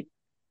 It's like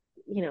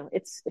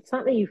it's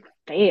not that you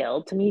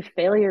failed. To me,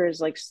 failure is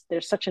like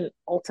there's such an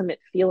ultimate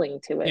feeling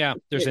to it. Yeah.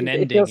 There's an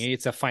It ending. feels,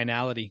 It's a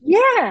finality.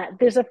 yeah,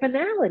 there's a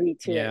finality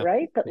to it, Yeah.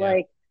 right? But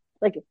Yeah.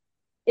 like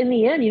in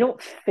the end, you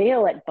don't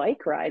fail at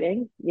bike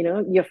riding.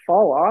 You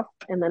fall off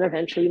and then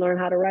eventually you learn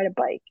how to ride a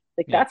bike.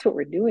 Like Yeah. that's what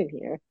we're doing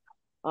here.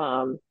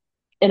 Um,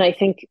 and I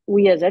think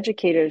we as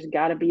educators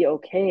got to be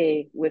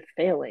okay with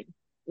failing.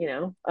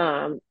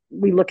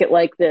 We look at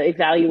like the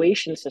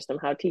evaluation system,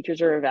 how teachers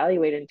are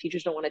evaluated, and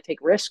teachers don't want to take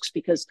risks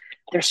because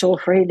they're so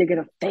afraid they're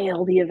going to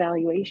fail the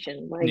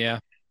evaluation. Like, Yeah.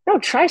 no,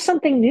 try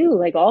something new.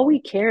 Like, all we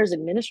care as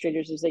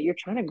administrators is that you're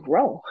trying to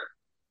grow,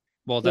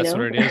 Well, you that's what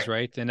know? it is,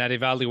 right? And that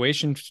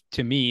evaluation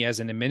to me as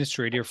an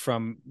administrator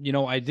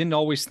I didn't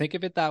always think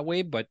of it that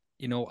way, but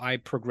I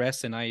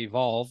progressed and I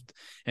evolved.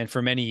 And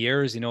for many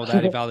years,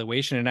 that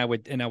evaluation, and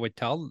I would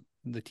tell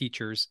the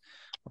teachers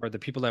or the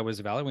people that I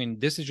was evaluating,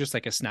 this is just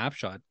like a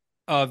snapshot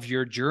of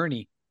your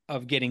journey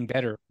of getting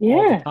better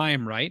all the Yeah,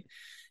 time, right?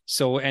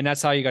 So, and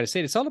that's how you got to say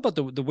it. It's all about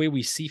the way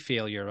we see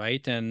failure,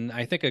 right? And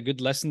I think a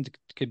good lesson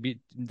could be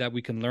that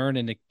we can learn,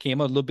 and it came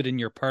out a little bit in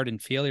your part in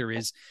failure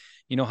is,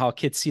 how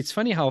kids see. It's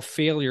funny how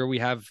failure, we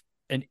have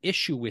an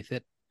issue with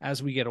it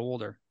as we get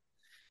older.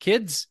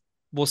 Kids,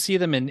 we'll see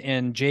them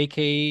in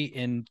JK,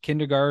 in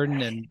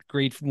kindergarten and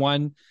grade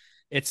one.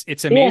 It's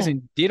yeah.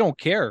 amazing. They don't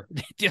care.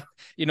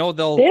 They don't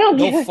They'll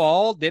give.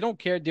 fall. They don't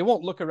care. They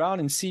won't look around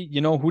and see,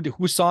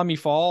 who saw me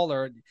fall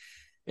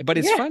but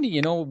it's Yeah, funny,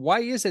 why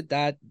is it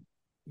that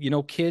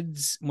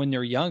kids when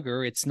they're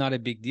younger, it's not a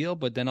big deal,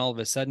 but then all of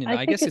a sudden, I I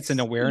think guess it's an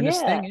it's awareness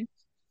yeah. thing. Eh?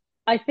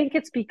 I think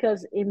it's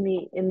because in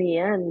the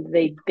end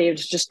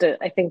there's just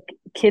I think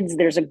kids,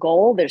 there's a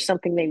goal, there's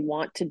something they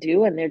want to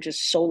do, and they're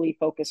just solely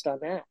focused on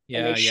that, and they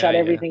Yeah, yeah, shut yeah.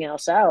 everything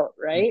else out,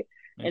 Mm, right?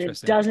 And it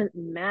interesting. doesn't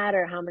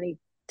matter how many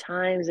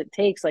times it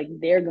takes, like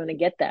they're going to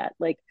get that.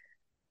 Like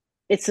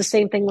it's the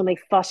same thing when they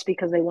fuss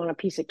because they want a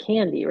piece of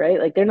candy, right?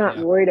 Like they're not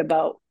Yeah, worried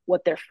about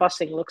what their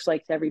fussing looks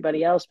like to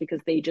everybody else because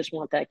they just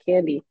want that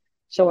candy.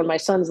 So when my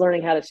son's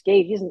learning how to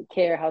skate, he doesn't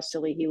care how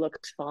silly he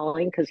looks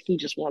falling because he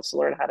just wants to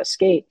learn how to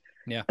skate.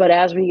 yeah, But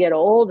as we get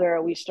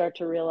older, we start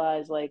to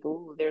realize like,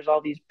 oh, there's all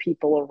these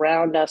people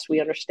around us. We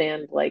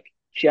understand like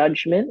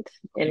judgment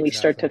and we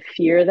start to exactly.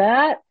 fear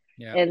that.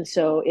 Yeah. And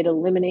so it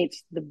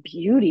eliminates the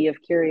beauty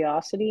of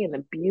curiosity and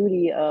the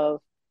beauty of,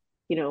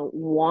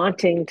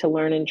 wanting to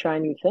learn and try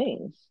new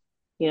things,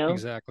 you know?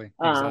 Exactly.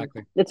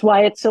 Exactly. That's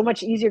why it's so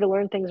much easier to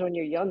learn things when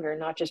you're younger,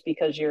 not just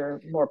because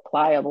you're more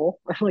pliable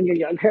when you're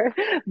younger,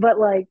 but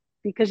like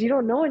because you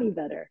don't know any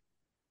better,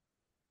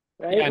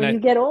 Yeah. right? And When you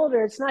get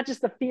older, it's not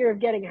just the fear of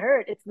getting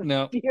hurt, it's the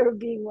no, fear of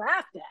being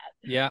laughed at,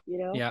 yeah. you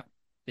know? Yeah.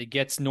 It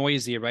gets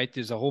noisy, right?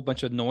 There's a whole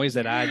bunch of noise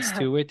that adds Yeah.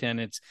 to it. And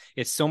it's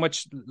so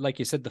much, like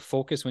you said, the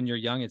focus when you're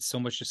young, it's so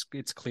much just,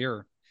 it's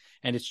clearer.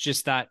 And it's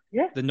just that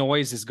Yeah. the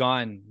noise is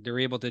gone. They're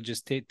able to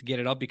just get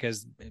it out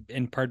because,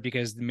 in part,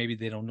 because maybe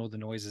they don't know the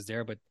noise is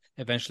there, but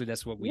eventually Yeah.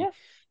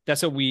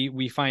 that's what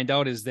we find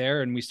out is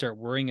there, and we start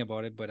worrying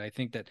about it. But I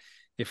think that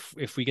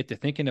if we get to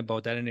thinking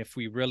about that, and if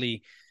we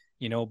really,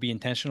 be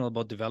intentional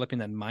about developing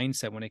that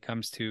mindset when it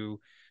comes to,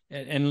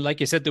 and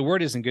like you said, the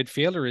word isn't good.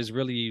 Failure is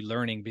really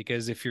learning,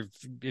 because if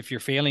you're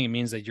failing, it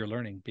means that you're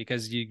learning,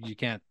 because you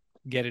can't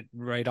get it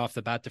right off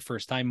the bat the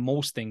first time.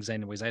 Most things,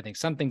 anyways. I think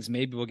some things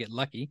maybe we'll get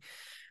lucky,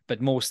 but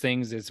most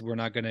things is we're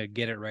not going to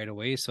get it right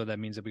away. So that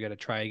means that we got to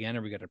try again,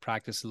 or we got to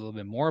practice a little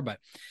bit more. But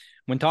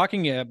when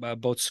talking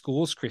about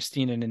schools,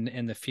 Christine,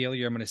 and the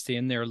failure, I'm going to stay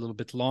in there a little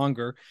bit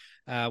longer.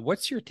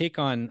 What's your take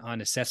on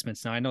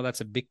assessments? Now, I know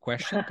that's a big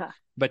question,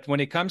 but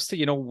when it comes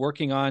to,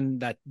 working on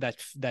that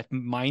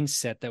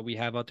mindset that we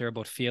have out there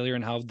about failure,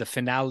 and how the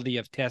finality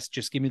of tests,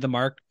 just give me the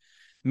mark,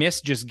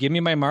 miss, just give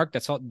me my mark.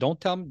 That's all. Don't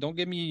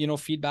give me,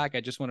 feedback.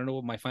 I just want to know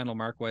what my final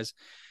mark was.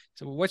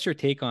 So what's your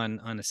take on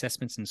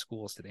assessments in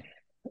schools today?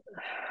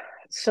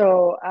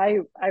 So I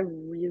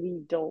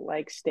really don't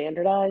like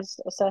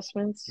standardized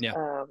assessments.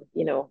 Yeah.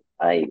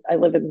 I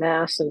live in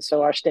Mass, and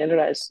so our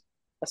standardized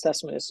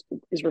assessment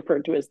is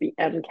referred to as the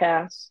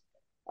MCAS.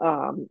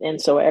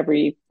 And so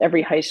every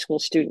high school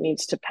student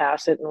needs to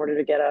pass it in order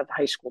to get a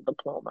high school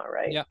diploma,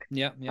 right? Yeah.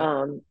 Yeah.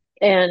 Yeah.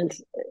 And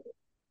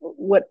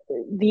what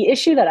the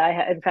issue that I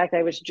had, in fact,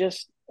 I was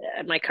just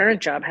at my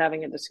current job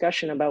having a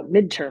discussion about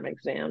midterm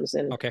exams,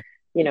 and Okay.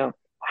 you know,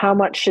 how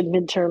much should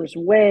midterms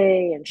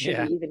weigh, and should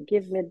we Yeah. even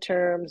give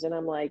midterms? And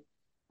I'm like,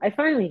 I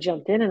finally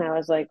jumped in and I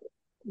was like,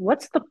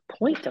 what's the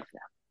point of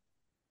them?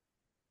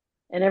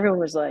 And everyone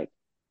was like,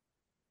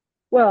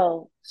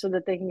 well, so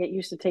that they can get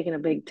used to taking a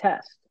big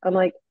test. I'm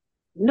like,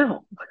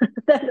 no,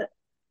 that,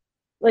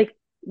 like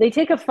they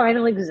take a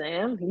final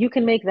exam. You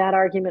can make that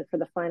argument for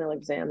the final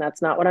exam.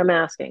 That's not what I'm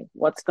asking.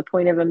 What's the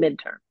point of a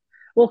midterm?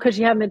 Well, because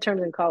you have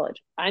midterms in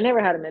college. I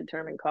never had a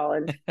midterm in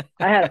college.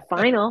 I had a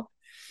final.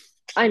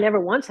 I never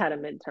once had a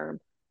midterm,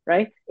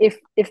 right? If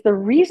the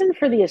reason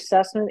for the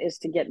assessment is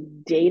to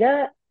get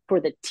data for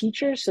the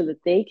teachers so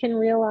that they can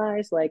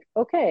realize, like,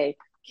 okay,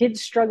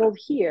 kids struggled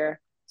here,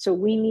 so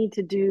we need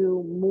to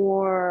do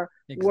more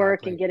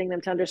work in Exactly. getting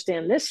them to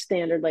understand this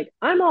standard, like,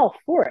 I'm all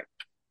for it.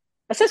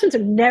 Assessments are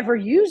never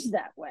used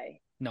that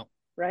way, No.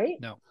 right?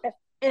 No.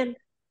 And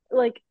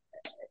like,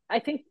 I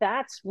think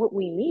that's what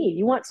we need.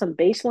 You want some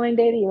baseline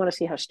data. You want to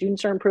see how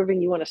students are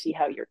improving. You want to see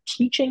how your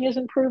teaching is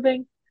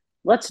improving.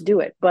 Let's do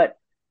it. But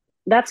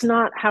that's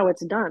not how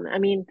it's done. I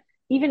mean,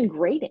 even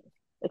grading.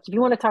 Like, if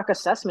you want to talk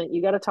assessment,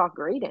 you got to talk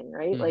grading,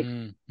 right? Like,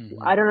 Mm-hmm.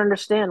 Mm-hmm. I don't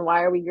understand,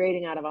 why are we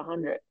grading out of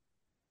 100?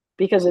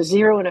 Because a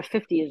 0 and a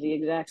 50 is the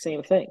exact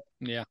same thing.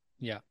 Yeah.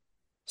 Yeah.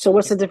 So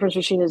what's the difference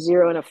between a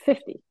 0 and a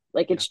 50?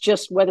 Like, Yeah. it's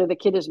just whether the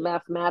kid is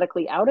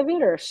mathematically out of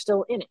it or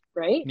still in it,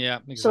 right? Yeah.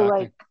 So Exactly.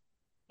 like,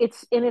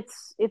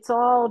 it's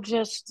all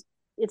just,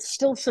 it's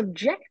still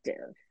subjective.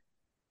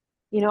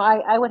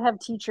 I would have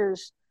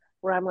teachers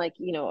where I'm like,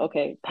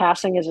 okay,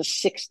 passing is a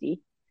 60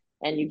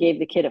 and you gave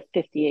the kid a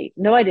 58.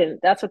 No, I didn't.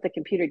 That's what the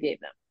computer gave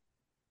them.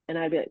 And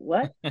I'd be like,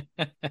 what?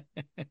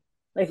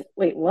 Like,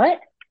 wait, what?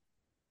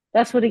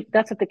 That's what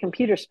the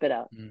computer spit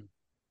out. Mm.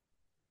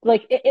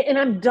 Like, and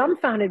I'm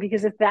dumbfounded,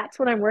 because if that's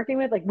what I'm working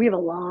with, like, we have a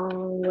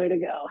long way to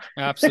go,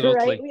 right?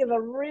 Absolutely. We have a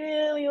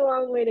really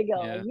long way to go.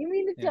 Like, Yeah. you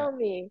mean to Yeah. tell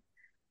me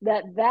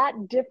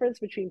that difference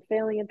between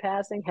failing and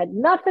passing had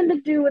nothing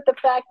to do with the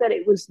fact that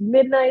it was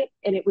midnight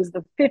and it was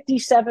the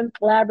 57th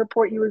lab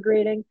report you were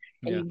grading,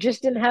 and Yeah. you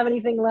just didn't have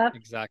anything left,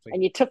 Exactly.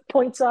 and you took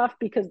points off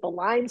because the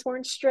lines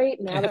weren't straight,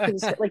 and now the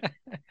kids like,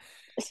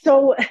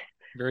 so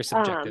Very um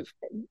subjective.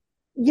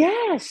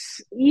 yes,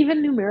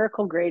 even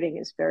numerical grading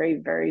is very,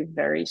 very,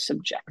 very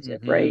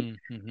subjective, right?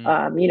 Mm-hmm.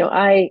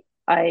 Mm-hmm.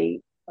 I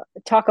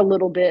talk a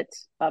little bit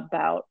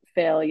about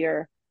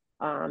failure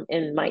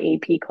in my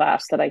AP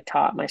class that I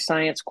taught, my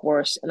science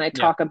course, and I Yeah.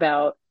 talk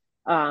about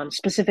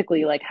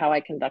specifically like how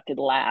I conducted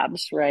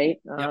labs, right,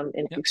 Yep.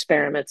 and Yep.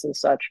 experiments and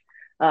such.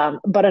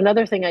 But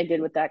another thing I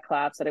did with that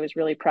class that I was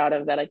really proud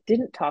of that I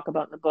didn't talk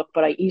about in the book,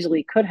 but I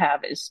easily could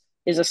have, is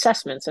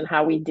assessments and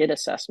how we did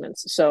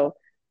assessments. So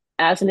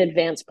as an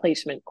advanced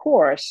placement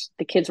course,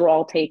 the kids were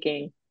all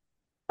taking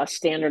a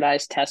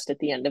standardized test at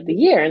the end of the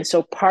year. And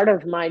so part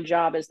of my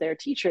job as their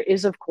teacher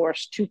is, of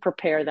course, to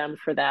prepare them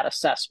for that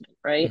assessment,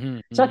 right? Mm-hmm.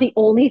 It's not Mm-hmm. the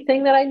only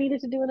thing that I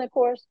needed to do in that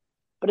course,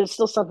 but it's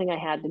still something I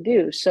had to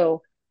do.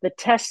 So the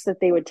tests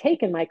that they would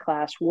take in my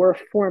class were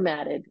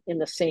formatted in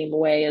the same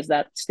way as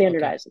that Okay.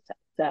 standardized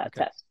Okay.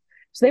 test.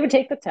 So they would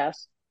take the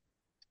test.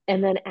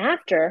 And then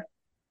after,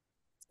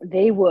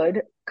 they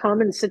would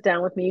come and sit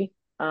down with me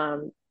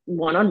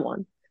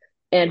one-on-one,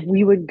 and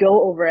we would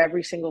go over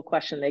every single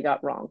question they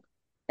got wrong.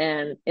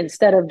 And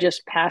instead of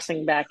just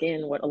passing back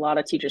in what a lot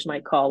of teachers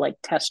might call like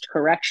test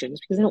corrections,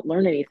 because they don't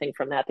learn anything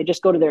from that. They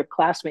just go to their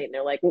classmate and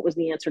they're like, what was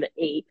the answer to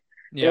 8?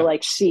 They're Yeah.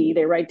 like C,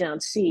 they write down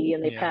C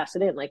and they Yeah. pass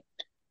it in. Like,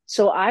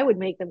 so I would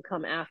make them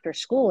come after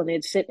school and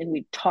they'd sit and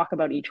we'd talk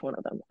about each one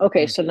of them.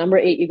 Okay, Mm. so number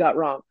 8 you got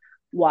wrong.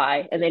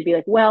 Why? And they'd be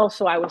like, well,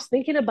 so I was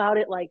thinking about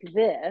it like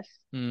this,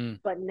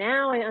 Mm. but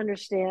now I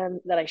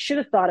understand that I should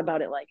have thought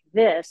about it like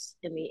this.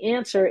 And the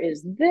answer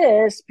is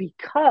this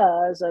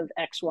because of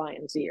X, Y,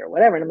 and Z or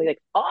whatever. And I'm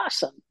like,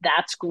 awesome.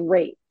 That's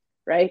great.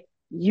 Right.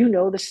 You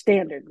know the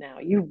standard now.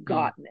 You've Mm.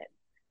 gotten it.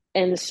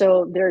 And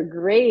so their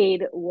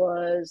grade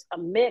was a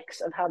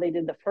mix of how they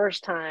did the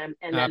first time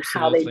and then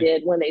how they Absolutely.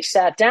 did when they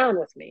sat down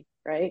with me.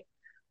 Right.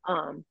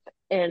 Um,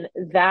 and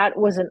that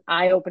was an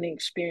eye-opening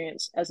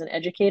experience as an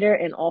educator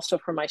and also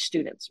for my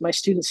students. My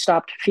students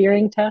stopped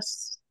fearing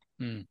tests.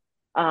 Mm.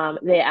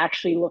 They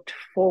actually looked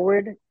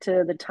forward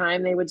to the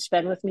time they would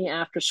spend with me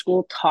after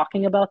school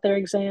talking about their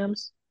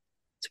exams.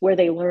 It's where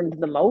they learned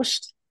the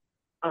most.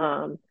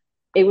 Um,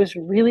 it was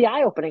really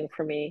eye-opening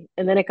for me.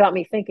 And then it got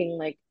me thinking,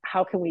 like,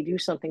 how can we do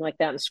something like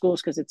that in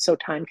schools? Because it's so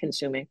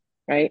time-consuming,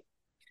 right?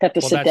 You have to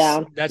Well, sit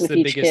down that's with the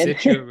each biggest kid.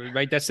 issue,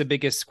 right? That's the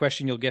biggest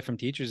question you'll get from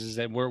teachers is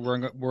that where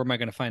am I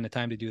going to find the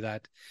time to do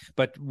that?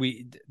 But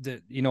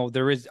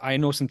there is, I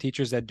know some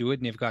teachers that do it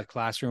and they've got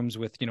classrooms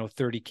with,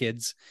 30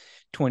 kids,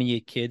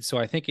 28 kids. So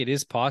I think it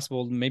is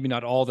possible, maybe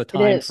not all the It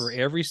time for is.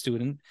 every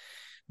student,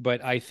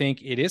 but I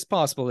think it is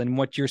possible. And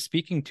what you're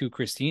speaking to,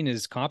 Christine,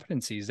 is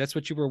competencies. That's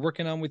what you were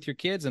working on with your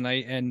kids.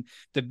 And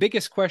the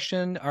biggest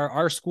question,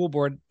 our school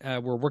board,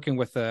 we're working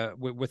with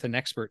an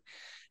expert,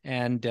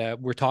 and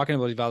we're talking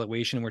about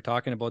evaluation. We're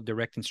talking about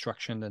direct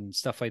instruction and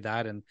stuff like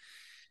that. And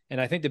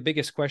I think the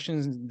biggest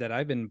questions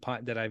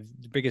the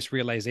biggest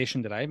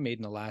realization that I've made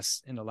in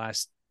the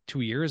last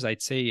 2 years,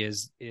 I'd say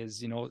is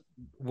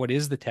what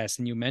is the test?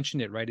 And you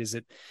mentioned it, right? Is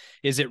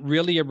it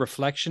really a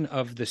reflection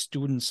of the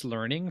student's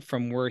learning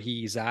from where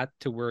he's at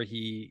to where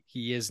he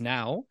is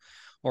now?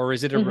 Or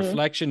is it a Mm-hmm.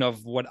 reflection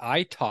of what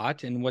I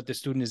taught and what the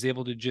student is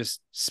able to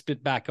just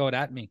spit back out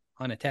at me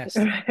on a test?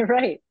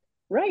 Right,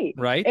 right.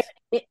 Right?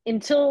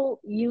 Until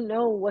you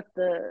know what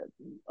the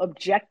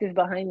objective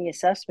behind the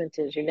assessment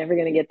is, you're never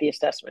going to get the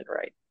assessment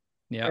right.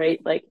 Yeah. Right?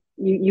 Like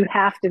you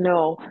have to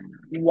know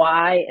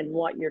why and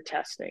what you're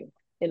testing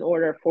in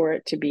order for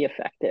it to be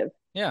effective.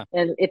 Yeah.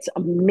 And it's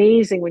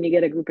amazing when you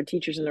get a group of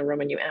teachers in a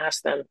room and you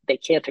ask them, they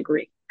can't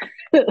agree.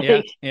 Yeah.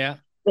 Like Yeah.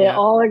 they Yeah.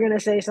 all are going to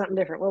say something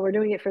different. Well, we're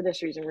doing it for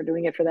this reason, we're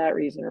doing it for that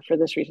reason, or for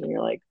this reason.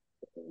 You're like,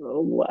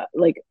 what?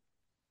 Like,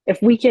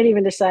 if we can't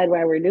even decide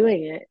why we're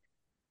doing it,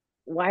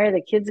 why are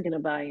the kids going to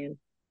buy in?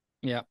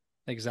 Yeah,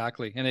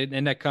 exactly.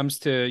 And that comes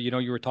to,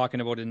 you were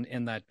talking about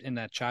in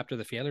that chapter,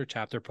 the failure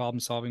chapter, problem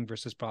solving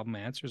versus problem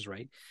answers,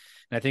 right?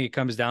 And I think it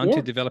comes down to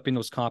Yeah. developing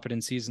those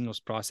competencies and those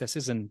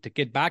processes. And to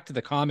get back to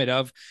the comment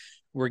of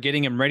we're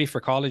getting them ready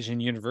for college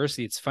and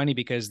university, it's funny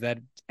because that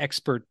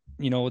expert,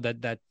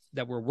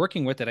 that we're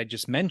working with that I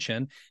just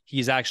mentioned,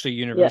 he's actually a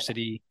Yeah.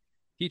 university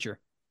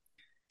teacher.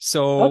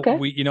 So Okay.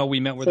 we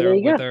met So there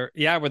you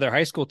go. with our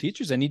high school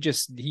teachers, and he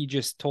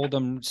just told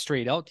them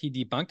straight out. He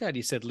debunked that.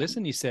 He said,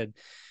 "Listen," he said,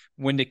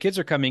 "when the kids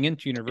are coming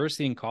into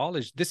university and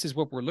college, this is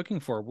what we're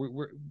looking for.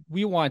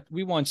 We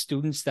want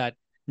students that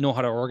know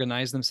how to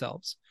organize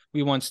themselves.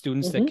 We want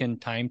students that Mm-hmm. can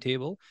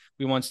timetable.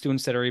 We want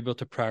students that are able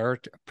to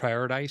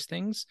prioritize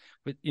things.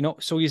 But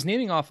so he's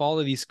naming off all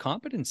of these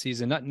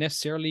competencies and not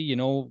necessarily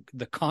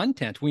the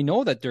content. We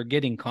know that they're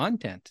getting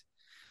content."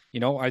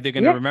 Are they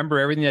going to Yeah. remember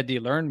everything that they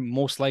learned?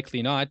 Most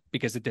likely not,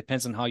 because it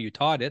depends on how you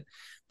taught it.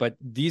 But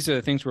these are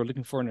the things we're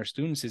looking for in our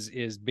students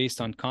is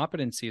based on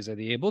competencies. Are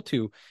they able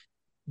to,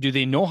 do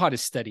they know how to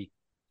study?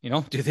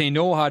 Do they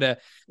know how to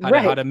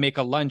Right. make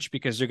a lunch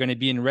because they're going to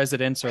be in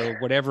residence or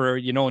whatever,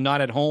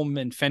 not at home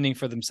and fending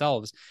for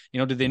themselves?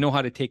 Do they know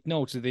how to take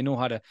notes? Do they know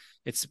how to,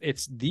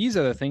 it's these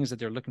are the things that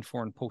they're looking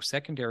for in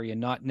post-secondary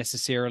and not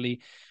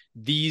necessarily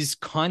these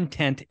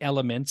content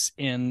elements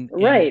in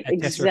Right. a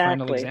test or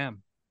final Exactly.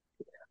 exam.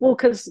 Well,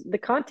 because the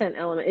content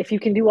element, if you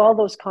can do all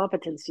those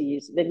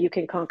competencies, then you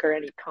can conquer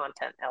any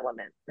content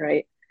element,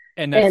 right?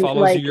 And that And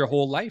follows you like, your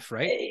whole life,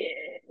 right?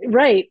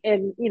 right.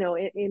 And,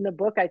 in the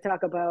book, I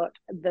talk about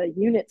the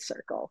unit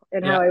circle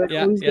and how Yeah, I would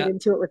yeah, always get yeah,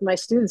 into it with my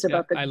students yeah.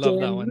 about the I love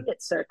that damn one.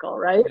 unit circle,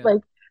 right? Yeah.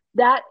 Like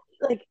that,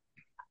 like,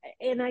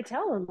 and I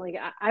tell them, like,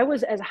 I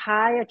was as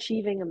high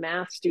achieving a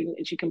math student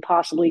as you can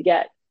possibly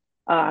get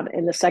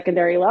in the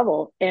secondary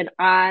level. And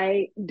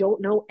I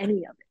don't know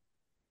any of it.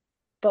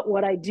 But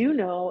what I do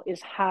know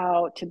is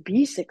how to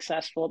be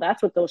successful.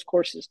 That's what those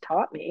courses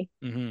taught me.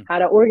 Mm-hmm. How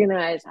to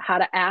organize, how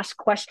to ask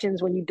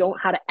questions when you don't,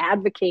 how to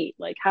advocate,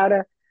 like how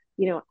to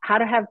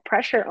have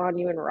pressure on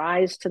you and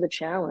rise to the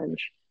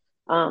challenge.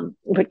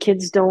 But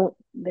kids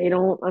they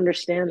don't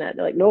understand that.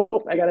 They're like,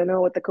 nope, I got to know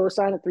what the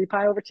cosine of 3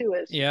 pi over 2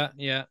 is. Yeah,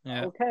 yeah,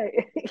 yeah,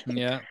 Okay.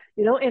 yeah.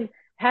 And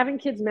having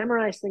kids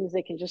memorize things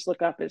they can just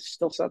look up is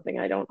still something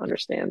I don't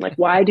understand. Like,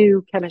 why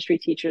do chemistry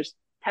teachers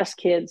test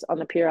kids on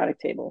the periodic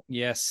table.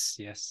 Yes,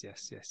 yes,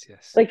 yes, yes,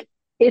 yes. Like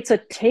it's a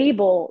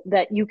table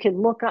that you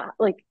can look up,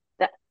 like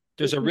that.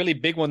 There's a really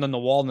big one on the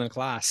wall in the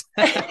class.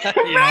 Right.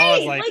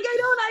 It's like, Like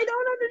I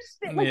don't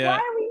understand. Like, why yeah,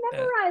 are we yeah.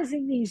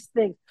 memorizing these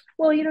things?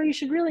 Well, you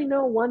should really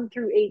know 1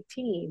 through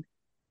 18.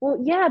 Well,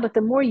 yeah, but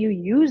the more you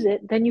use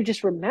it, then you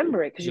just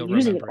remember it because you're You'll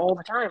using it remember it. all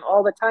the time,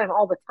 all the time,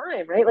 all the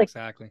time, right? Like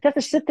Exactly. you have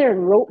to sit there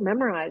and rote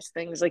memorize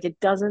things. Like it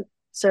doesn't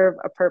serve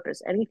a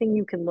purpose. Anything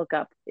you can look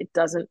up, it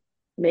doesn't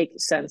make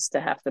sense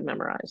to have to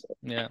memorize it.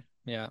 Yeah,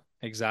 yeah,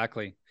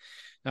 exactly.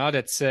 No,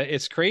 that's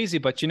it's crazy,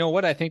 but you know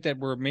what? I think that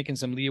we're making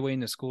some leeway in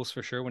the schools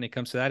for sure when it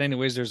comes to that.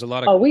 Anyways, there's a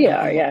lot of Oh, we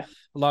are, yeah.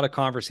 a lot of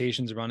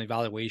conversations around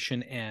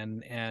evaluation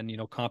and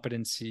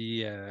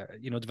competency,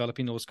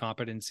 developing those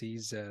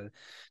competencies,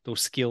 those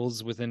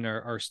skills within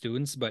our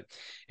students. But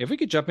if we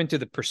could jump into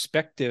the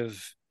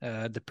perspective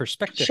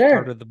Sure.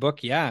 part of the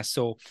book, yeah.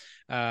 So,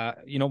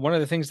 one of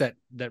the things that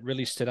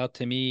really stood out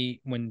to me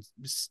when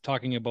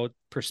talking about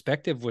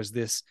perspective was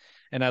this,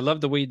 and I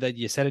love the way that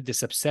you said it,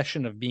 this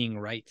obsession of being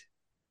right.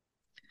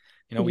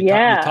 You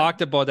Yeah.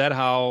 talked about that,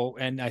 how,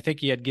 and I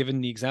think you had given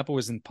the example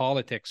was in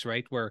politics,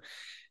 right? Where,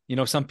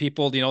 some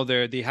people,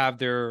 they have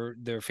their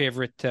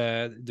favorite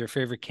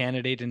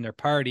candidate in their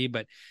party,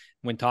 but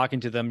when talking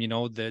to them,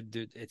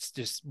 it's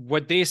just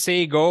what they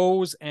say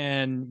goes,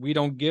 and we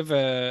don't give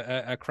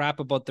a crap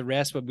about the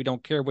rest, but we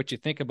don't care what you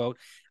think about.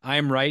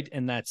 I'm right,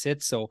 and that's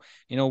it. So,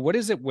 what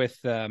is it with,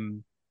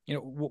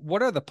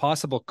 what are the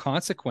possible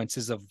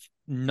consequences of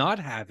not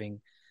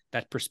having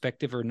that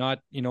perspective, or not,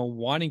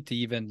 wanting to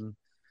even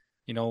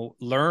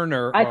learn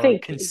I or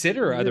think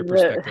consider other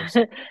perspectives?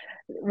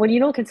 when you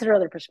don't consider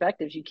other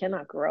perspectives, you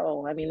cannot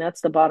grow. I mean,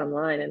 that's the bottom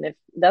line. And if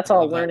that's I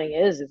all love that. learning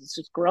is, it's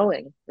just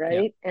growing, Yeah.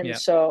 right? And Yeah.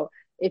 so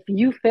if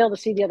you fail to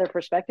see the other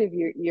perspective,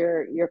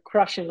 you're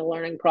crushing the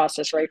learning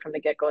process right from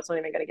the get go. It's not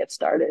even going to get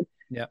started.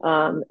 Yeah.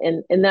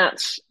 And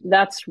that's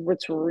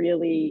what's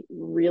really,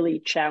 really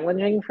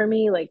challenging for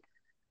me. Like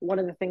one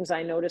of the things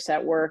I notice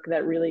at work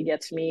that really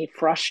gets me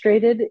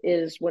frustrated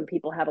is when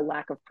people have a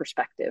lack of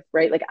perspective,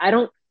 right? Like I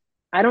don't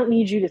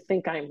need you to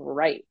think I'm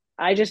right.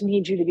 I just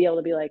need you to be able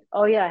to be like,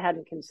 oh, yeah, I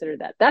hadn't considered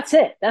that. That's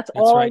it. That's That's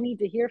all I right. need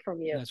to hear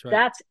from you. That's right.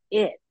 That's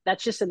it.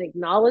 That's just an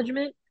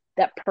acknowledgement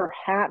that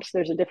perhaps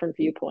there's a different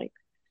viewpoint.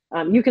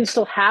 You can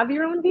still have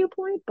your own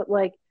viewpoint, but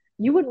like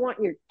you wouldn't want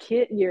your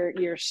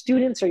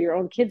students or your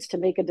own kids to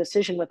make a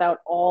decision without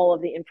all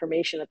of the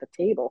information at the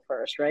table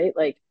first, right?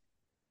 Like,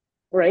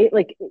 right?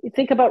 Like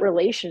think about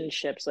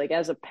relationships. Like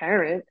as a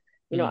parent,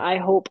 Mm. I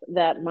hope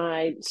that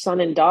my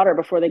son and daughter,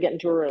 before they get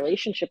into a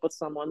relationship with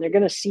someone, they're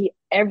going to see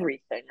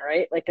everything,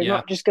 right? Like they're Yeah.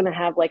 not just going to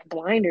have like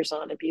blinders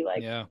on and be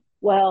like, Yeah.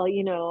 well,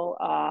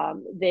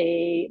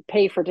 they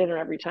pay for dinner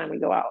every time we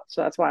go out. So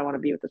that's why I want to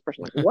be with this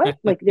person. Like, what?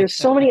 Like there's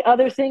so many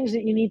other things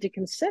that you need to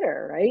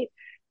consider, right?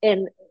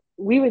 And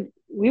we would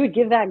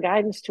give that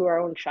guidance to our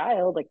own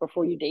child, like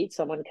before you date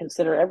someone,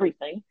 consider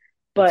everything.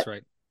 That's But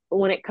right.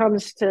 when it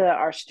comes to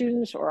our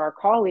students or our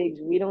colleagues,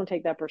 we don't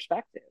take that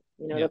perspective.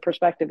 Yeah. The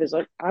perspective is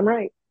like, I'm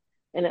right.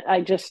 And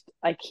I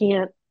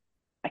can't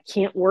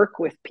work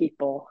with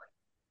people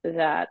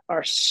that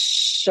are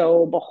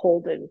so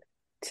beholden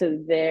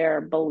to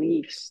their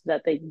beliefs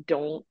that they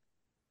don't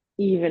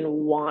even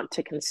want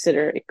to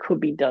consider it could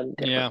be done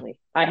Yeah. differently.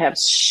 I have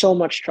so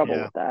much trouble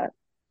Yeah. with that.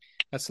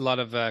 That's a lot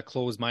of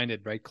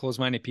closed-minded, right?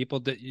 Closed-minded people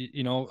that,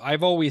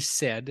 I've always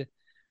said,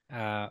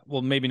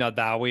 well, maybe not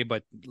that way,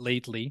 but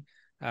lately,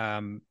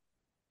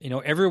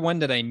 everyone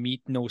that I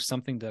meet knows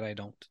something that I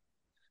don't.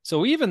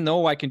 So even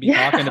though I can be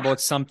talking Yeah. about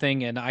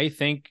something and I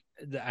think,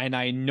 and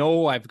I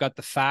know I've got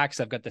the facts,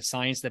 I've got the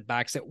science that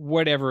backs it,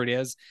 whatever it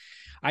is,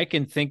 I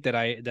can think that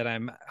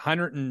I'm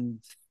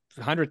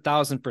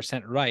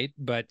 100,000% right.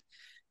 But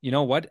you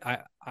know what?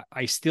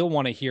 I still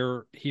want to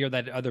hear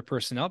that other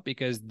person out,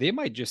 because they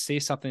might just say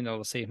something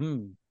that'll say,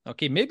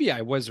 okay, maybe I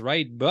was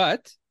right,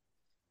 but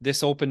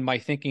this opened my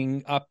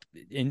thinking up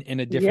in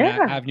a different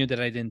Yeah. avenue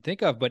that I didn't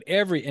think of. But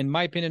in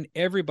my opinion,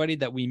 everybody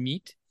that we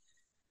meet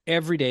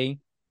every day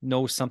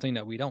knows something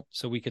that we don't,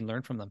 so we can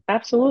learn from them.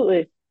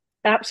 Absolutely.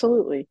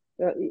 Absolutely.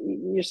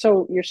 You're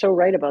so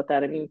right about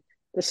that. I mean,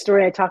 the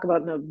story I talk about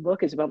in the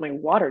book is about my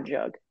water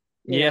jug,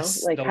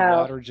 Yes, like the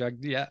how water jug.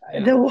 Yeah,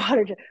 yeah, the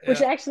water jug,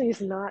 which yeah. actually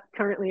is not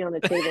currently on the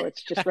table.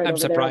 It's just right I'm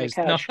over there on the surprised.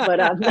 No. couch. But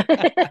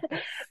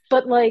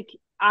but like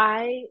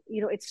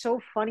it's so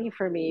funny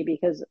for me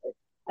because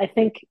I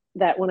think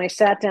that when I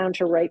sat down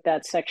to write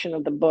that section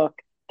of the book,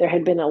 there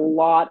had been a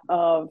lot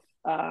of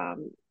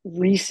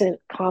recent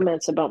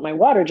comments about my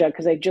water jug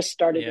because I just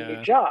started a new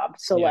Yeah, job.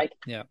 So yeah, like,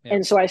 yeah, yeah.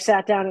 and so I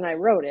sat down and I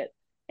wrote it.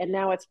 And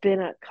now it's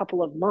been a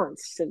couple of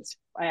months since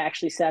I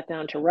actually sat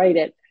down to write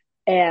it.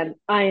 And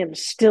I am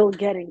still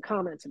getting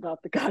comments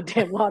about the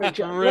goddamn water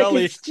jug. Like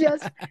Really?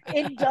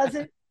 it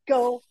doesn't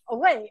go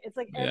away. It's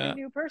like every Yeah,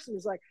 new person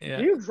is like, do yeah,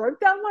 you drink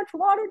that much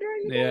water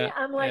during the day? yeah,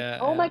 I'm like, yeah,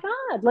 oh yeah. my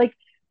God. Like,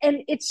 and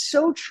it's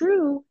so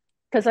true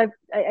because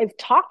I've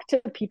talked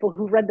to people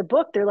who read the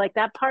book. They're like,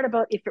 that part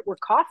about if it were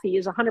coffee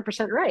is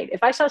 100% right.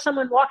 If I saw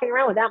someone walking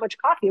around with that much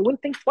coffee, I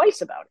wouldn't think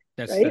twice about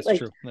it, right? That's Like,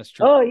 true. That's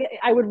true. oh, yeah,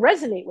 I would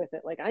resonate with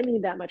it. Like, I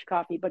need that much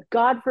coffee, but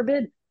God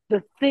forbid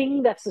the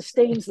thing that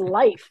sustains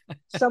life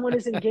someone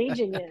is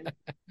engaging in,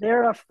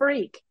 they're a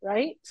freak,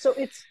 right? So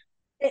it's,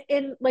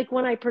 and like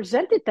when I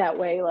present it that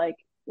way, like,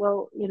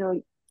 well,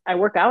 I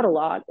work out a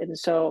lot, and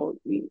so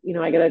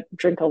I got to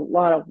drink a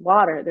lot of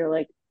water. They're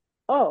like,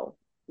 oh,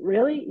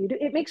 really? You do?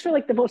 It makes for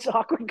like the most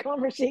awkward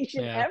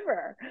conversation Yeah.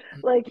 ever.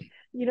 Like,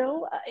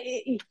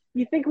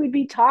 you think we'd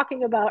be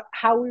talking about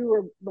how we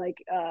were like,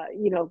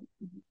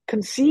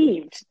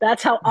 conceived.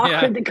 That's how Yeah.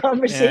 awkward the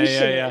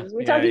conversation Yeah. is.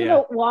 We're talking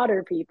about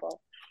water, people.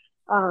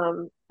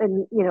 And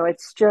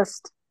it's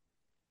just,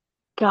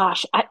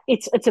 gosh,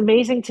 it's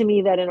amazing to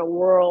me that in a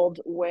world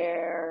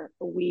where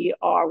we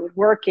are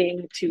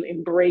working to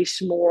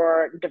embrace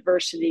more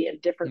diversity and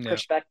different Yeah.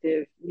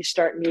 perspective, you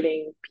start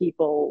meeting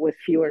people with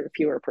fewer and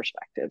fewer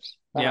perspectives.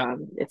 Yeah.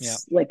 Yeah.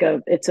 It's like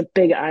it's a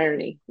big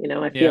irony.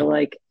 I Yeah. feel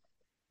like,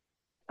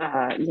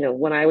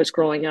 when I was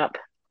growing up,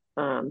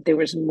 there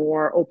was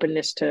more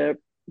openness to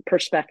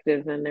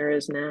perspective than there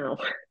is now.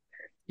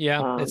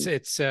 Yeah, Um,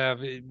 it's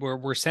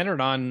we're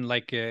centered on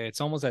like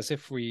it's almost as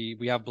if we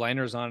have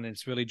blinders on and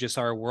it's really just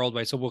our world,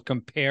 right? So we'll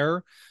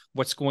compare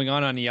what's going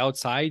on the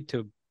outside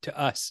to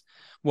us.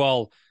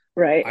 Well,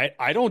 right.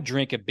 I don't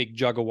drink a big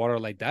jug of water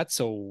like that,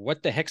 so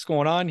what the heck's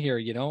going on here?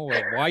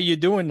 Why are you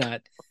doing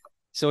that?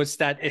 So it's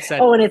that.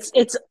 Oh, and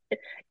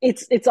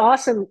it's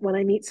awesome when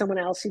I meet someone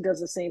else who does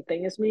the same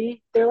thing as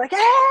me. They're like, "Hey,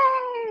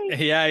 oh my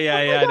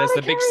Yeah. God, That's I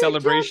the big carry a jug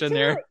celebration too!"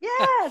 there.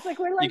 Yeah, it's like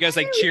we're You like, guys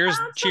 "Hey, like we cheer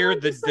found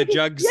someone the just like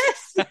jugs.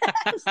 yes,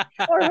 yes,"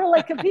 or we'll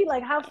like compete,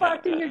 like, "How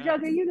far through your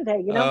jug are you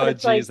today?" But Oh,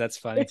 geez, that's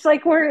funny. it's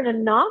like we're an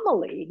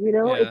anomaly.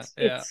 Yeah, It's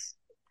yeah,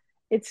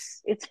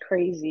 it's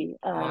crazy,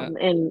 yeah,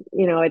 and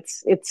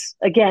it's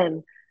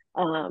again.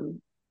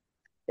 Um,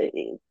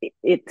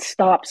 it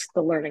stops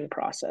the learning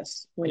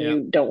process when yeah.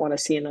 you don't want to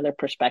see another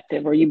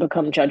perspective or you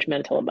become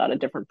judgmental about a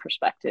different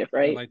perspective, I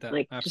right? like that.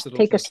 Like just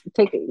Absolutely.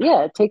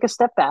 take a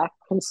step back,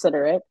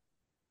 consider it.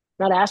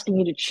 Not asking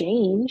you to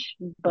change,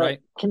 but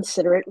Right.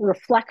 consider it,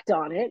 reflect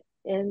on it,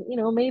 and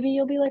maybe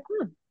you'll be like,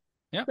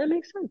 Yeah. that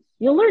makes sense.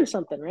 You'll learn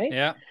something, right?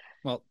 Yeah.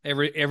 Well,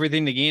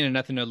 everything to gain and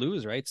nothing to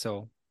lose, right?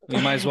 So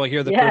we might as well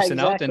hear the Yeah, person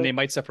out and exactly. they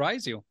might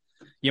surprise you.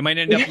 You might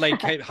end up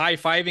like Yeah,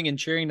 high-fiving and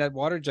cheering that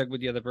water jug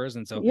with the other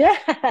person. So yeah,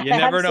 you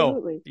never know.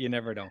 absolutely. You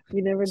never know.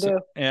 You never So do.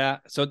 yeah,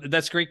 so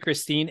that's great,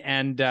 Christine.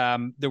 And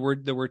there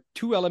were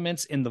two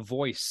elements in the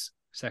voice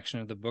section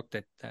of the book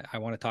that I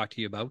want to talk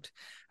to you about.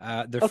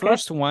 The Okay.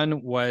 first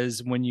one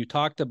was when you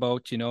talked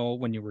about,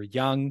 when you were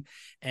young,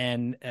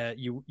 and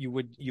you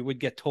would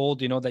get told,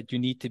 that you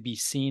need to be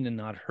seen and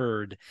not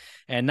heard,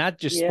 and that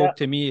just Yeah. spoke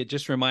to me. It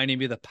just reminded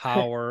me of the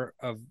power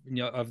of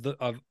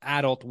of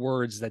adult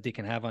words that they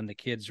can have on the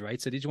kids,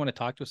 right? So did you want to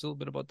talk to us a little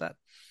bit about that?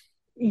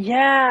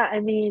 Yeah, I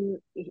mean,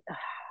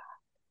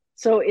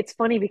 so it's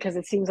funny because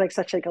it seems like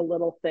such like a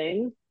little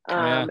thing.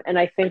 Yeah, And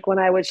I think when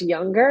I was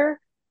younger,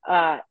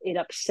 it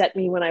upset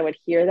me when I would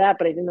hear that,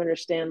 but I didn't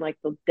understand like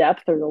the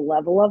depth or the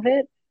level of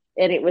it.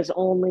 And it was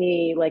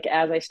only like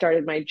as I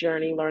started my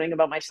journey learning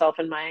about myself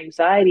and my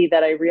anxiety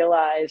that I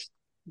realized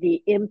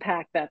the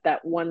impact that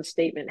that one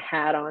statement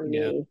had on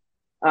yeah, me,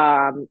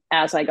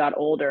 as I got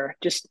older,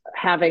 just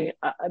having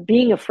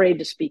being afraid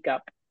to speak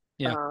up,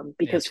 yeah, yeah,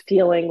 because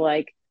feeling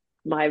like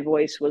my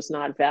voice was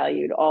not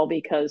valued, all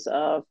because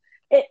of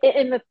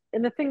and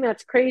the thing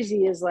that's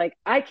crazy is like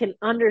I can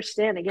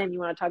understand, again, you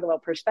want to talk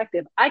about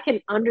perspective, I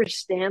can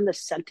understand the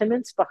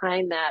sentiments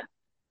behind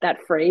that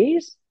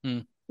phrase.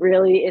 mm,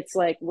 Really, it's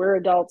like we're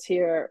adults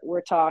here,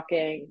 we're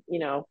talking,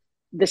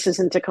 this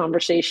isn't a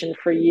conversation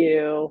for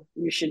you,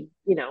 you should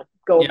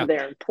go over yeah,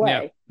 there and yeah,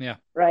 play, yeah,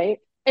 right?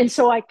 And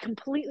so I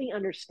completely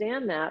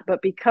understand that,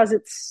 but because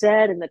it's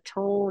said in the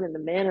tone and the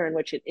manner in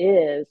which it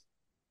is,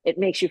 it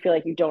makes you feel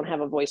like you don't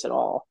have a voice at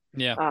all.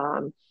 yeah.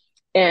 Um,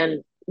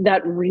 and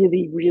that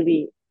really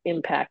really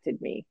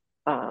impacted me.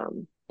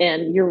 And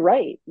you're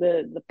right,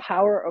 the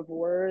power of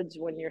words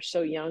when you're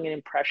so young and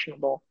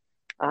impressionable,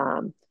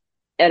 um,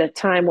 at a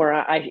time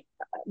where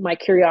my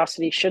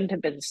curiosity shouldn't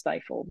have been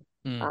stifled.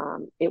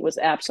 Mm, It was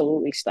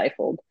absolutely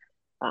stifled.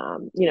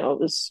 It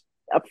was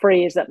a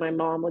phrase that my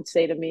mom would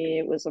say to me.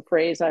 It was a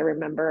phrase I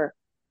remember,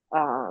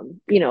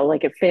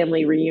 like at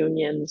family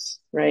reunions,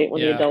 right?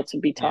 When the yeah, adults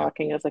would be yeah.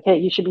 talking, I was like, hey,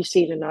 you should be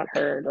seen and not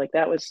heard. Like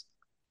that was,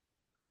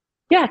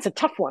 yeah, it's a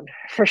tough one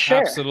for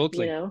sure.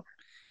 Absolutely. Yeah,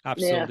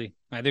 Absolutely.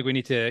 I think we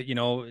need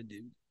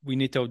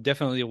to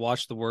definitely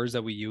watch the words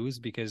that we use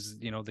because,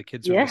 the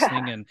kids are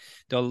listening, yeah, and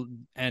they'll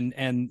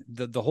and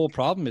the whole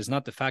problem is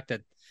not the fact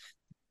that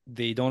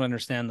they don't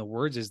understand the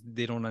words, is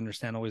they don't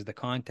understand always the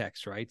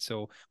context, right?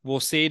 So we'll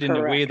say it in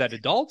a way that correct.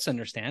 adults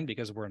understand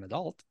because we're an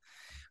adult,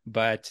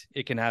 but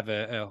it can have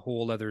a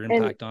whole other And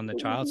impact on the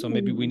child. So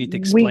maybe we need to we,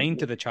 explain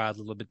to the child a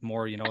little bit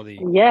more, the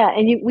yeah,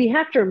 and we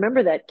have to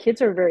remember that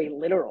kids are very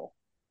literal,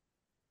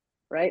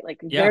 right? Like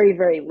yeah, very,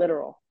 very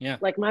literal. yeah,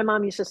 Like my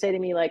mom used to say to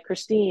me, like,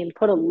 Christine,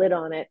 put a lid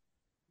on it.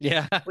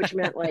 Yeah. which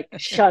meant like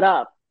shut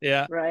up,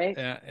 Yeah. right?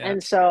 Yeah. Yeah.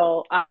 And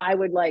so I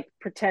would like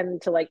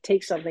pretend to like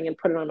take something and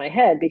put it on my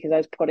head because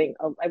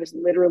I was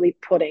literally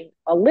putting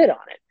a lid on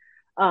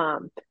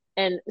it.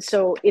 And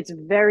so it's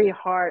very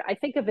hard. I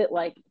think of it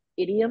like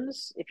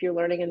idioms if you're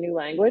learning a new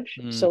language.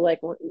 Mm. So like,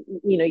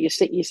 you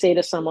say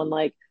to someone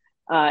like,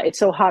 it's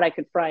so hot I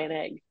could fry an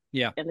egg.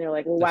 Yeah. And they're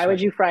like, well, why That's would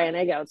right. you fry an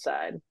egg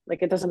outside?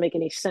 Like, it doesn't make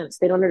any sense.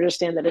 They don't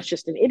understand that it's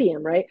just an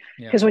idiom, right?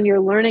 Yeah. Because when you're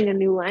learning a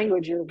new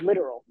language, you're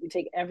literal. You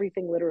take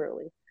everything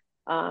literally.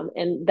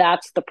 And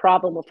that's the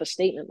problem with a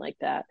statement like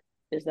that,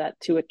 is that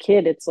to a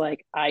kid, it's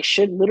like, I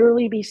should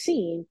literally be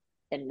seen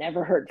and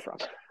never heard from.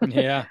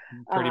 Yeah.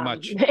 Pretty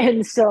much.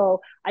 And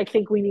so I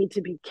think we need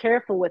to be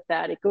careful with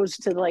that. It goes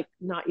to like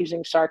not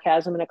using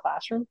sarcasm in a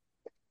classroom,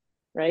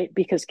 right?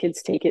 Because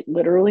kids take it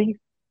literally.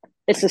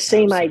 It's the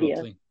same idea.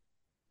 Absolutely.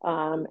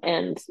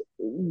 And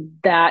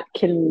that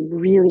can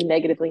really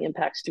negatively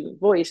impact student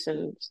voice.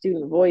 And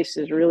student voice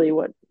is really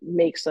what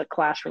makes a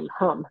classroom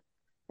hum.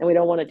 And we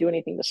don't want to do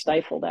anything to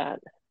stifle that.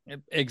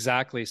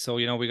 Exactly. So,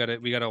 we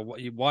gotta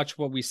watch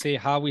what we say,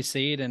 how we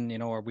say it, and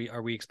are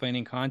we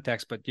explaining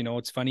context? But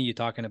it's funny you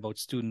talking about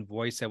student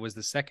voice. That was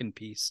the second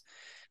piece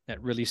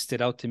that really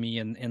stood out to me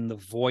in the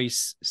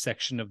voice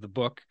section of the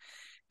book.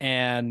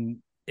 And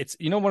it's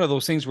one of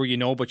those things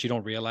where but you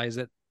don't realize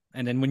it.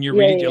 And then when you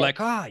read it, you're like,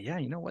 yeah,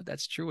 you know what?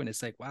 That's true. And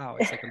it's like, wow,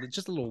 it's like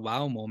just a little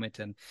wow moment.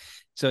 And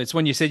so it's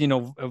when you said,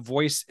 a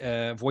voice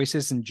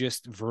isn't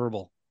just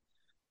verbal.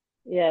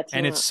 Yeah,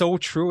 it's so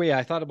true. Yeah,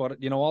 I thought about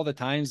it, all the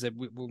times that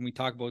when we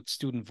talk about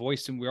student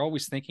voice, and we're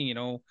always thinking,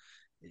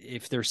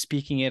 if they're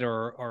speaking it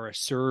or a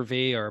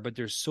survey, but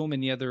there's so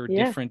many other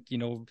different,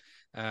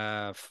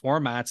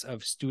 formats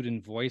of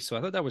student voice. So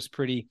I thought that was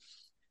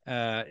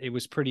it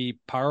was pretty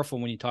powerful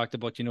when you talked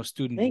about,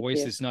 student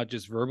voice is not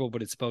just verbal,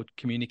 but it's about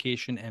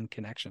communication and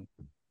connection.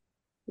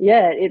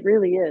 Yeah, it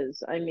really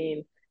is. I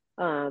mean,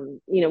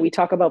 we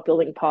talk about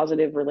building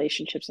positive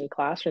relationships in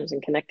classrooms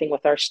and connecting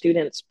with our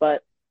students,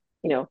 but,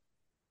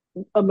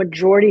 a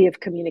majority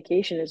of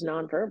communication is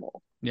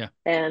nonverbal. Yeah.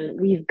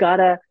 And we've got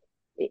to,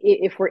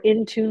 if we're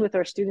in tune with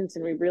our students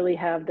and we really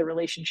have the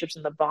relationships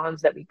and the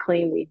bonds that we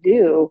claim we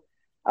do,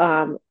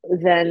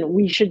 then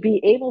we should be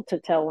able to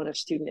tell when a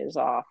student is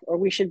off, or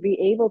we should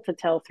be able to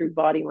tell through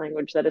body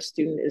language that a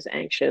student is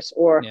anxious,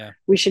 or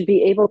we should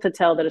be able to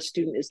tell that a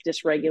student is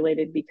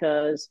dysregulated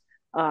because,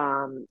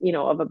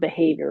 of a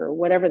behavior or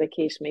whatever the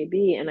case may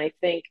be. And I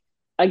think,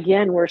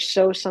 again, we're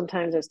so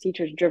sometimes as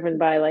teachers driven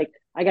by like,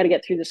 I got to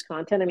get through this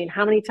content. I mean,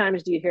 how many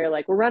times do you hear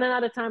like, we're running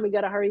out of time, we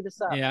got to hurry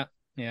this up? Yeah.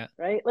 Yeah.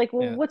 Right. Like,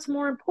 well, what's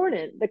more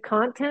important, the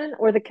content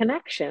or the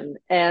connection?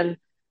 And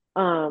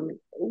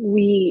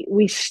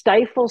we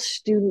stifle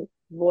student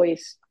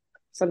voice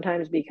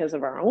sometimes because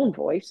of our own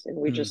voice, and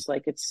we just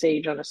like it's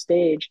sage on a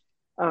stage.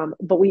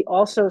 But we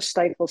also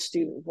stifle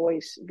student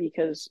voice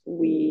because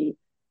we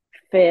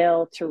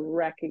fail to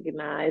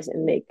recognize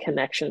and make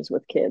connections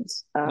with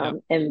kids.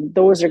 And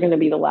those are going to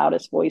be the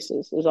loudest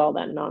voices, is all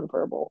that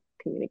nonverbal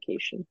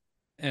communication.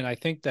 And I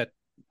think that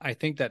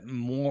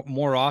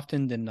more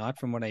often than not,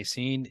 from what I've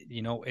seen,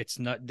 it's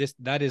not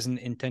that isn't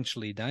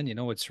intentionally done.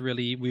 It's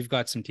really, we've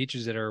got some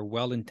teachers that are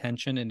well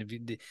intentioned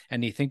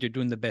and they think they're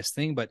doing the best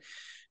thing, but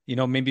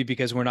maybe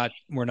because we're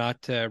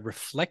not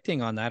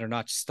reflecting on that, or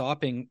not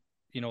stopping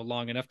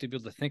long enough to be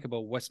able to think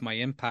about what's my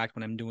impact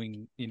when I'm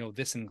doing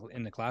this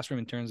in the classroom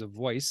in terms of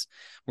voice.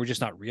 We're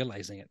just not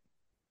realizing it.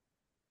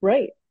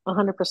 Right.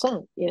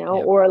 100%.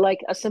 Or like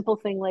a simple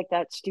thing like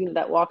that student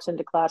that walks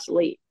into class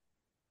late,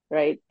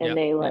 right? And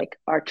they like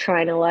are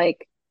trying to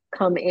like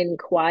come in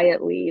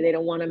quietly. They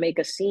don't want to make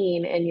a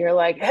scene, and you're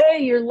like, hey,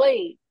 you're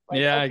late.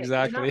 Like, okay,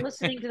 exactly. You're not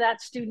listening to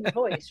that student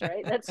voice,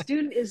 right? That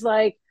student is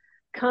like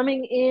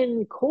coming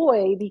in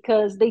coy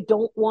because they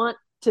don't want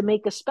to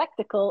make a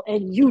spectacle,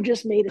 and you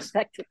just made a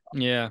spectacle.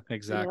 Yeah,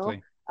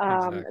 exactly.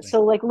 Exactly.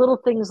 So like little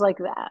things like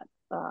that,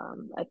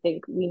 I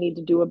think we need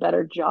to do a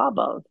better job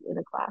of in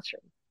a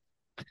classroom.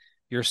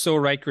 You're so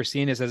right,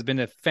 Christine. This has been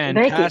a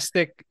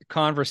fantastic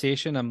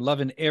conversation. I'm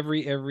loving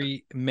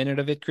every minute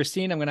of it.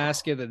 Christine, I'm going to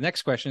ask you the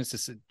next question.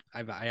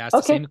 I asked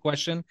the same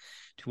question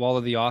to all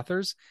of the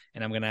authors,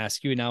 and I'm going to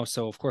ask you now.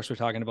 So, of course, we're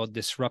talking about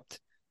disrupt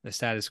the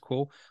status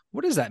quo.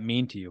 What does that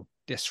mean to you?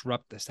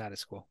 Disrupt the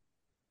status quo.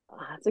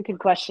 That's a good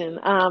question.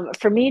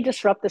 For me,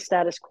 disrupt the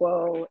status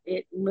quo,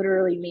 it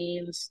literally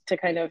means to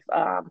kind of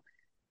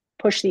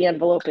push the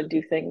envelope and do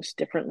things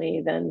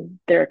differently than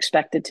they're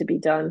expected to be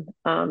done.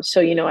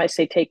 So, I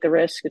say take the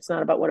risk. It's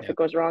not about what if it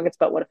goes wrong. It's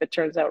about what if it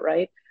turns out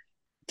right.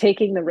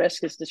 Taking the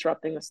risk is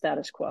disrupting the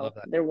status quo.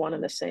 They're one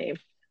and the same.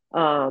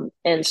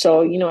 And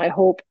so, I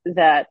hope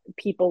that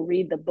people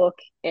read the book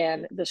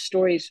and the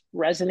stories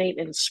resonate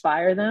and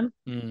inspire them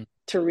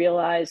to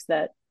realize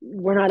that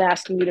we're not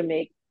asking you to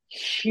make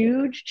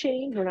huge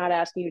change. We're not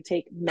asking you to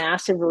take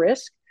massive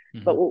risk.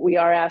 But what we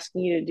are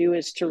asking you to do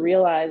is to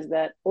realize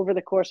that over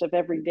the course of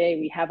every day,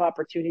 we have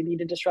opportunity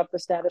to disrupt the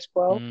status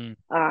quo.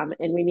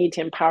 And we need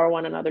to empower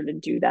one another to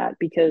do that,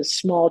 because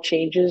small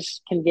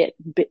changes can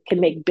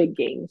make big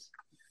gains.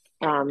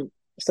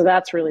 So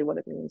that's really what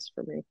it means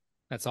for me.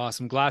 That's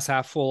awesome. Glass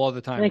half full all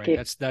the time, Thank right?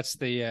 you. That's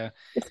the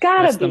It's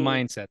gotta that's be. the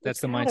mindset. That's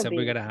It's the gotta mindset we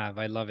be. gotta have.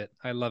 I love it.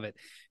 I love it.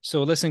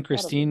 So listen,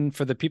 Christine,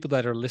 for the people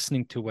that are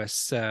listening to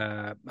us,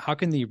 how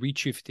can they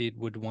reach you if they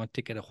would want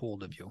to get a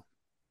hold of you?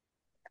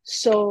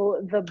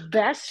 So the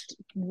best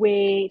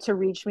way to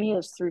reach me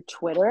is through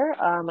Twitter.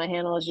 My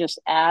handle is just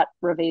at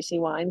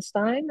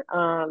Ravesi-Weinstein.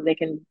 They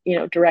can,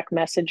 direct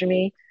message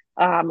me,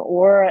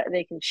 or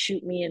they can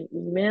shoot me an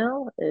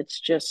email.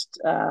 It's just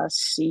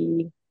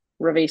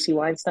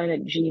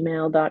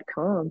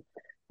cravesi-weinstein@gmail.com.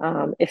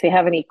 If they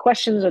have any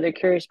questions or they're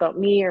curious about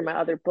me or my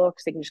other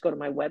books, they can just go to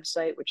my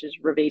website, which is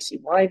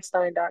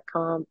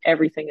ravesi-weinstein.com.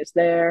 Everything is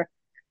there.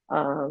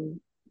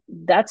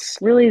 That's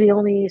really the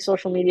only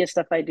social media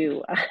stuff I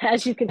do.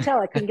 As you can tell,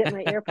 I couldn't get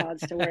my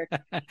AirPods to work.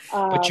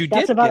 But you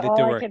That's did about get it all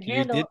to I work. can You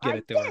handle. did get I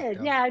it to work, did.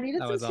 though. Yeah, I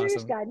needed That some was serious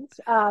awesome. guidance.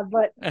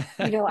 But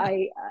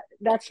I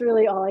that's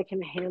really all I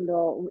can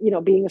handle.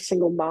 Being a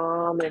single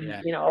mom and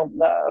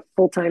the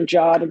full-time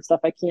job and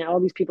stuff. I can't. All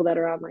these people that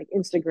are on like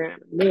Instagram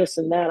and this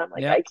and that. I'm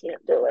like, Yeah. I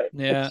can't do it.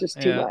 It's Yeah.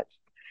 just too Yeah. much.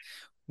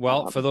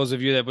 Well, for those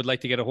of you that would like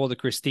to get a hold of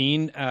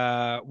Christine,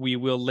 we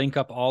will link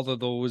up all of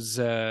those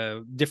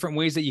different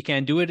ways that you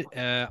can do it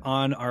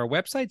on our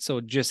website. So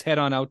just head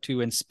on out to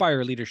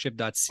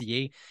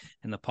inspireleadership.ca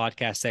in the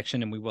podcast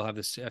section, and we will have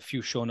a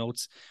few show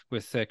notes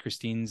with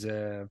Christine's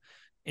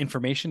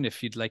information.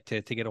 If you'd like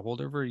to get a hold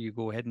of her, you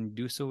go ahead and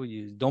do so.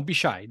 You don't be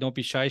shy. Don't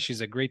be shy.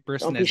 She's a great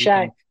person, Don't be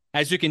shy.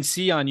 as you can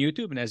see on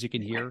YouTube and as you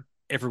can hear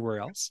everywhere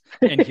else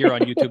and here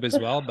on YouTube as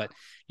well. But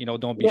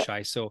don't be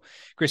shy. So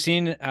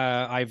Christine,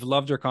 I've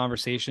loved our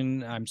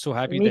conversation. I'm so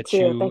happy that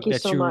you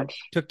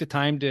took the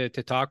time to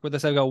talk with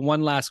us. I've got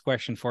one last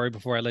question for you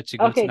before I let you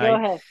go tonight. Go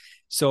ahead.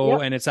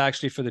 So, and it's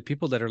actually for the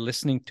people that are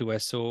listening to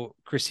us. So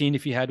Christine,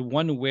 if you had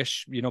one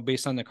wish,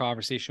 based on the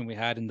conversation we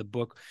had in the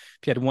book,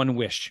 if you had one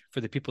wish for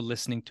the people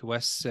listening to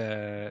us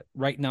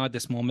right now at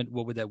this moment,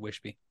 what would that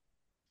wish be?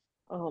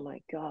 Oh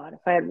my God. If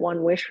I had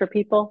one wish for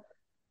people,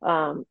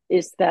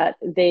 is that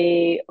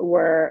they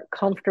were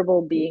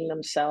comfortable being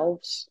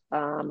themselves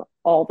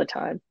all the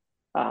time,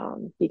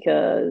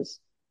 because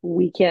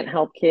we can't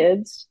help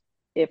kids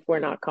if we're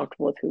not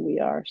comfortable with who we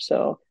are.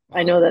 So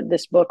I know that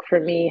this book for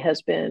me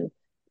has been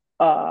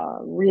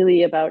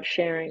really about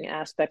sharing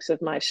aspects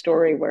of my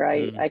story where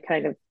I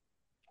kind of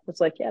was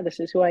like, yeah, this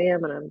is who I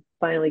am, and I'm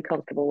finally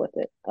comfortable with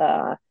it.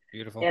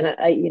 Beautiful. And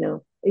I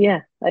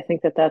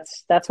think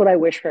that's what I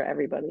wish for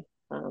everybody,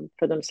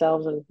 for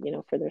themselves and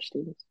for their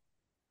students.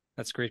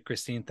 That's great,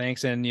 Christine.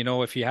 Thanks. And,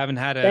 if you haven't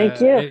had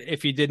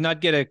if you did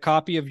not get a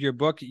copy of your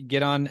book,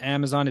 get on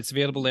Amazon. It's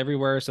available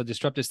everywhere. So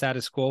Disrupt the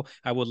Status Quo.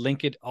 I will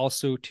link it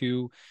also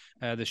to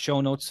the show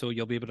notes. So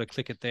you'll be able to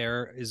click it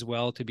there as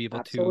well to be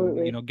able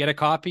to, get a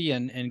copy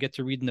and get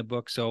to reading the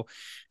book. So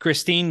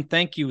Christine,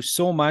 thank you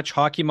so much.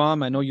 Hockey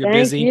mom. I know you're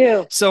busy.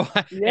 You. So,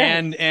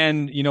 yes.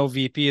 and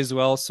VP as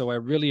well. So I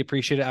really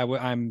appreciate it.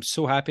 I'm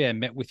so happy I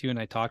met with you and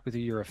I talked with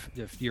you.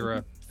 You're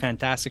a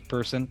fantastic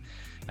person.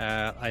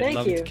 I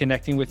loved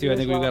connecting with you. I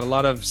think we've got a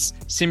lot of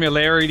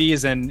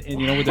similarities and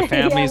with the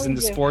families and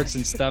the sports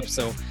and stuff.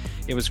 So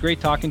it was great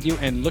talking to you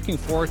and looking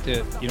forward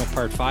to,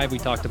 part 5. We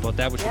talked about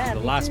that, which will be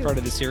the last part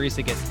of the series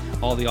to get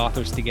all the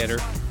authors together.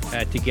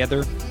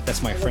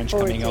 That's my French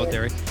coming out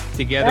there.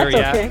 Together.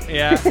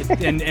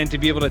 And to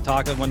be able to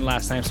talk one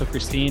last time. So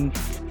Christine,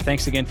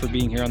 thanks again for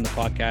being here on the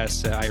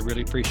podcast. I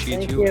really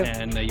appreciate you.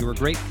 And you were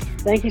great.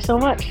 Thank you so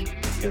much.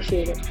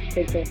 Appreciate it.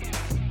 Take care.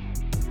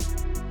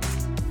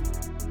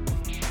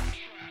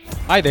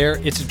 Hi there,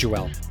 it's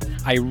Joel.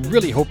 I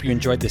really hope you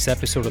enjoyed this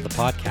episode of the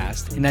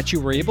podcast and that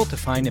you were able to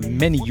find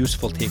many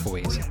useful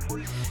takeaways.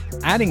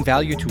 Adding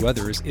value to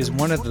others is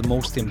one of the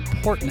most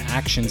important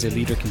actions a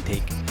leader can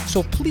take.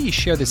 So please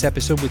share this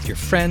episode with your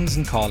friends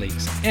and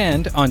colleagues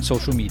and on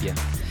social media.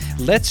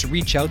 Let's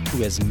reach out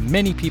to as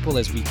many people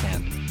as we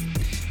can.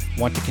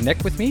 Want to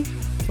connect with me?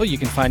 Well, you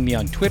can find me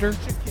on Twitter,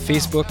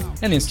 Facebook,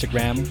 and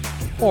Instagram,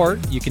 or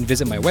you can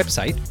visit my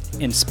website,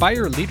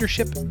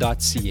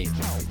 inspireleadership.ca.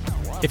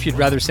 If you'd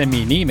rather send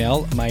me an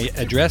email, my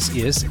address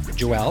is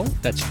Joel,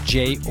 that's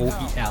Joel,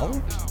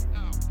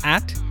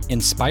 at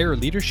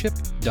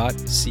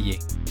inspireleadership.ca.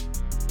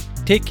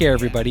 Take care,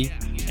 everybody,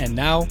 and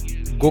now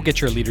go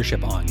get your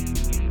leadership on.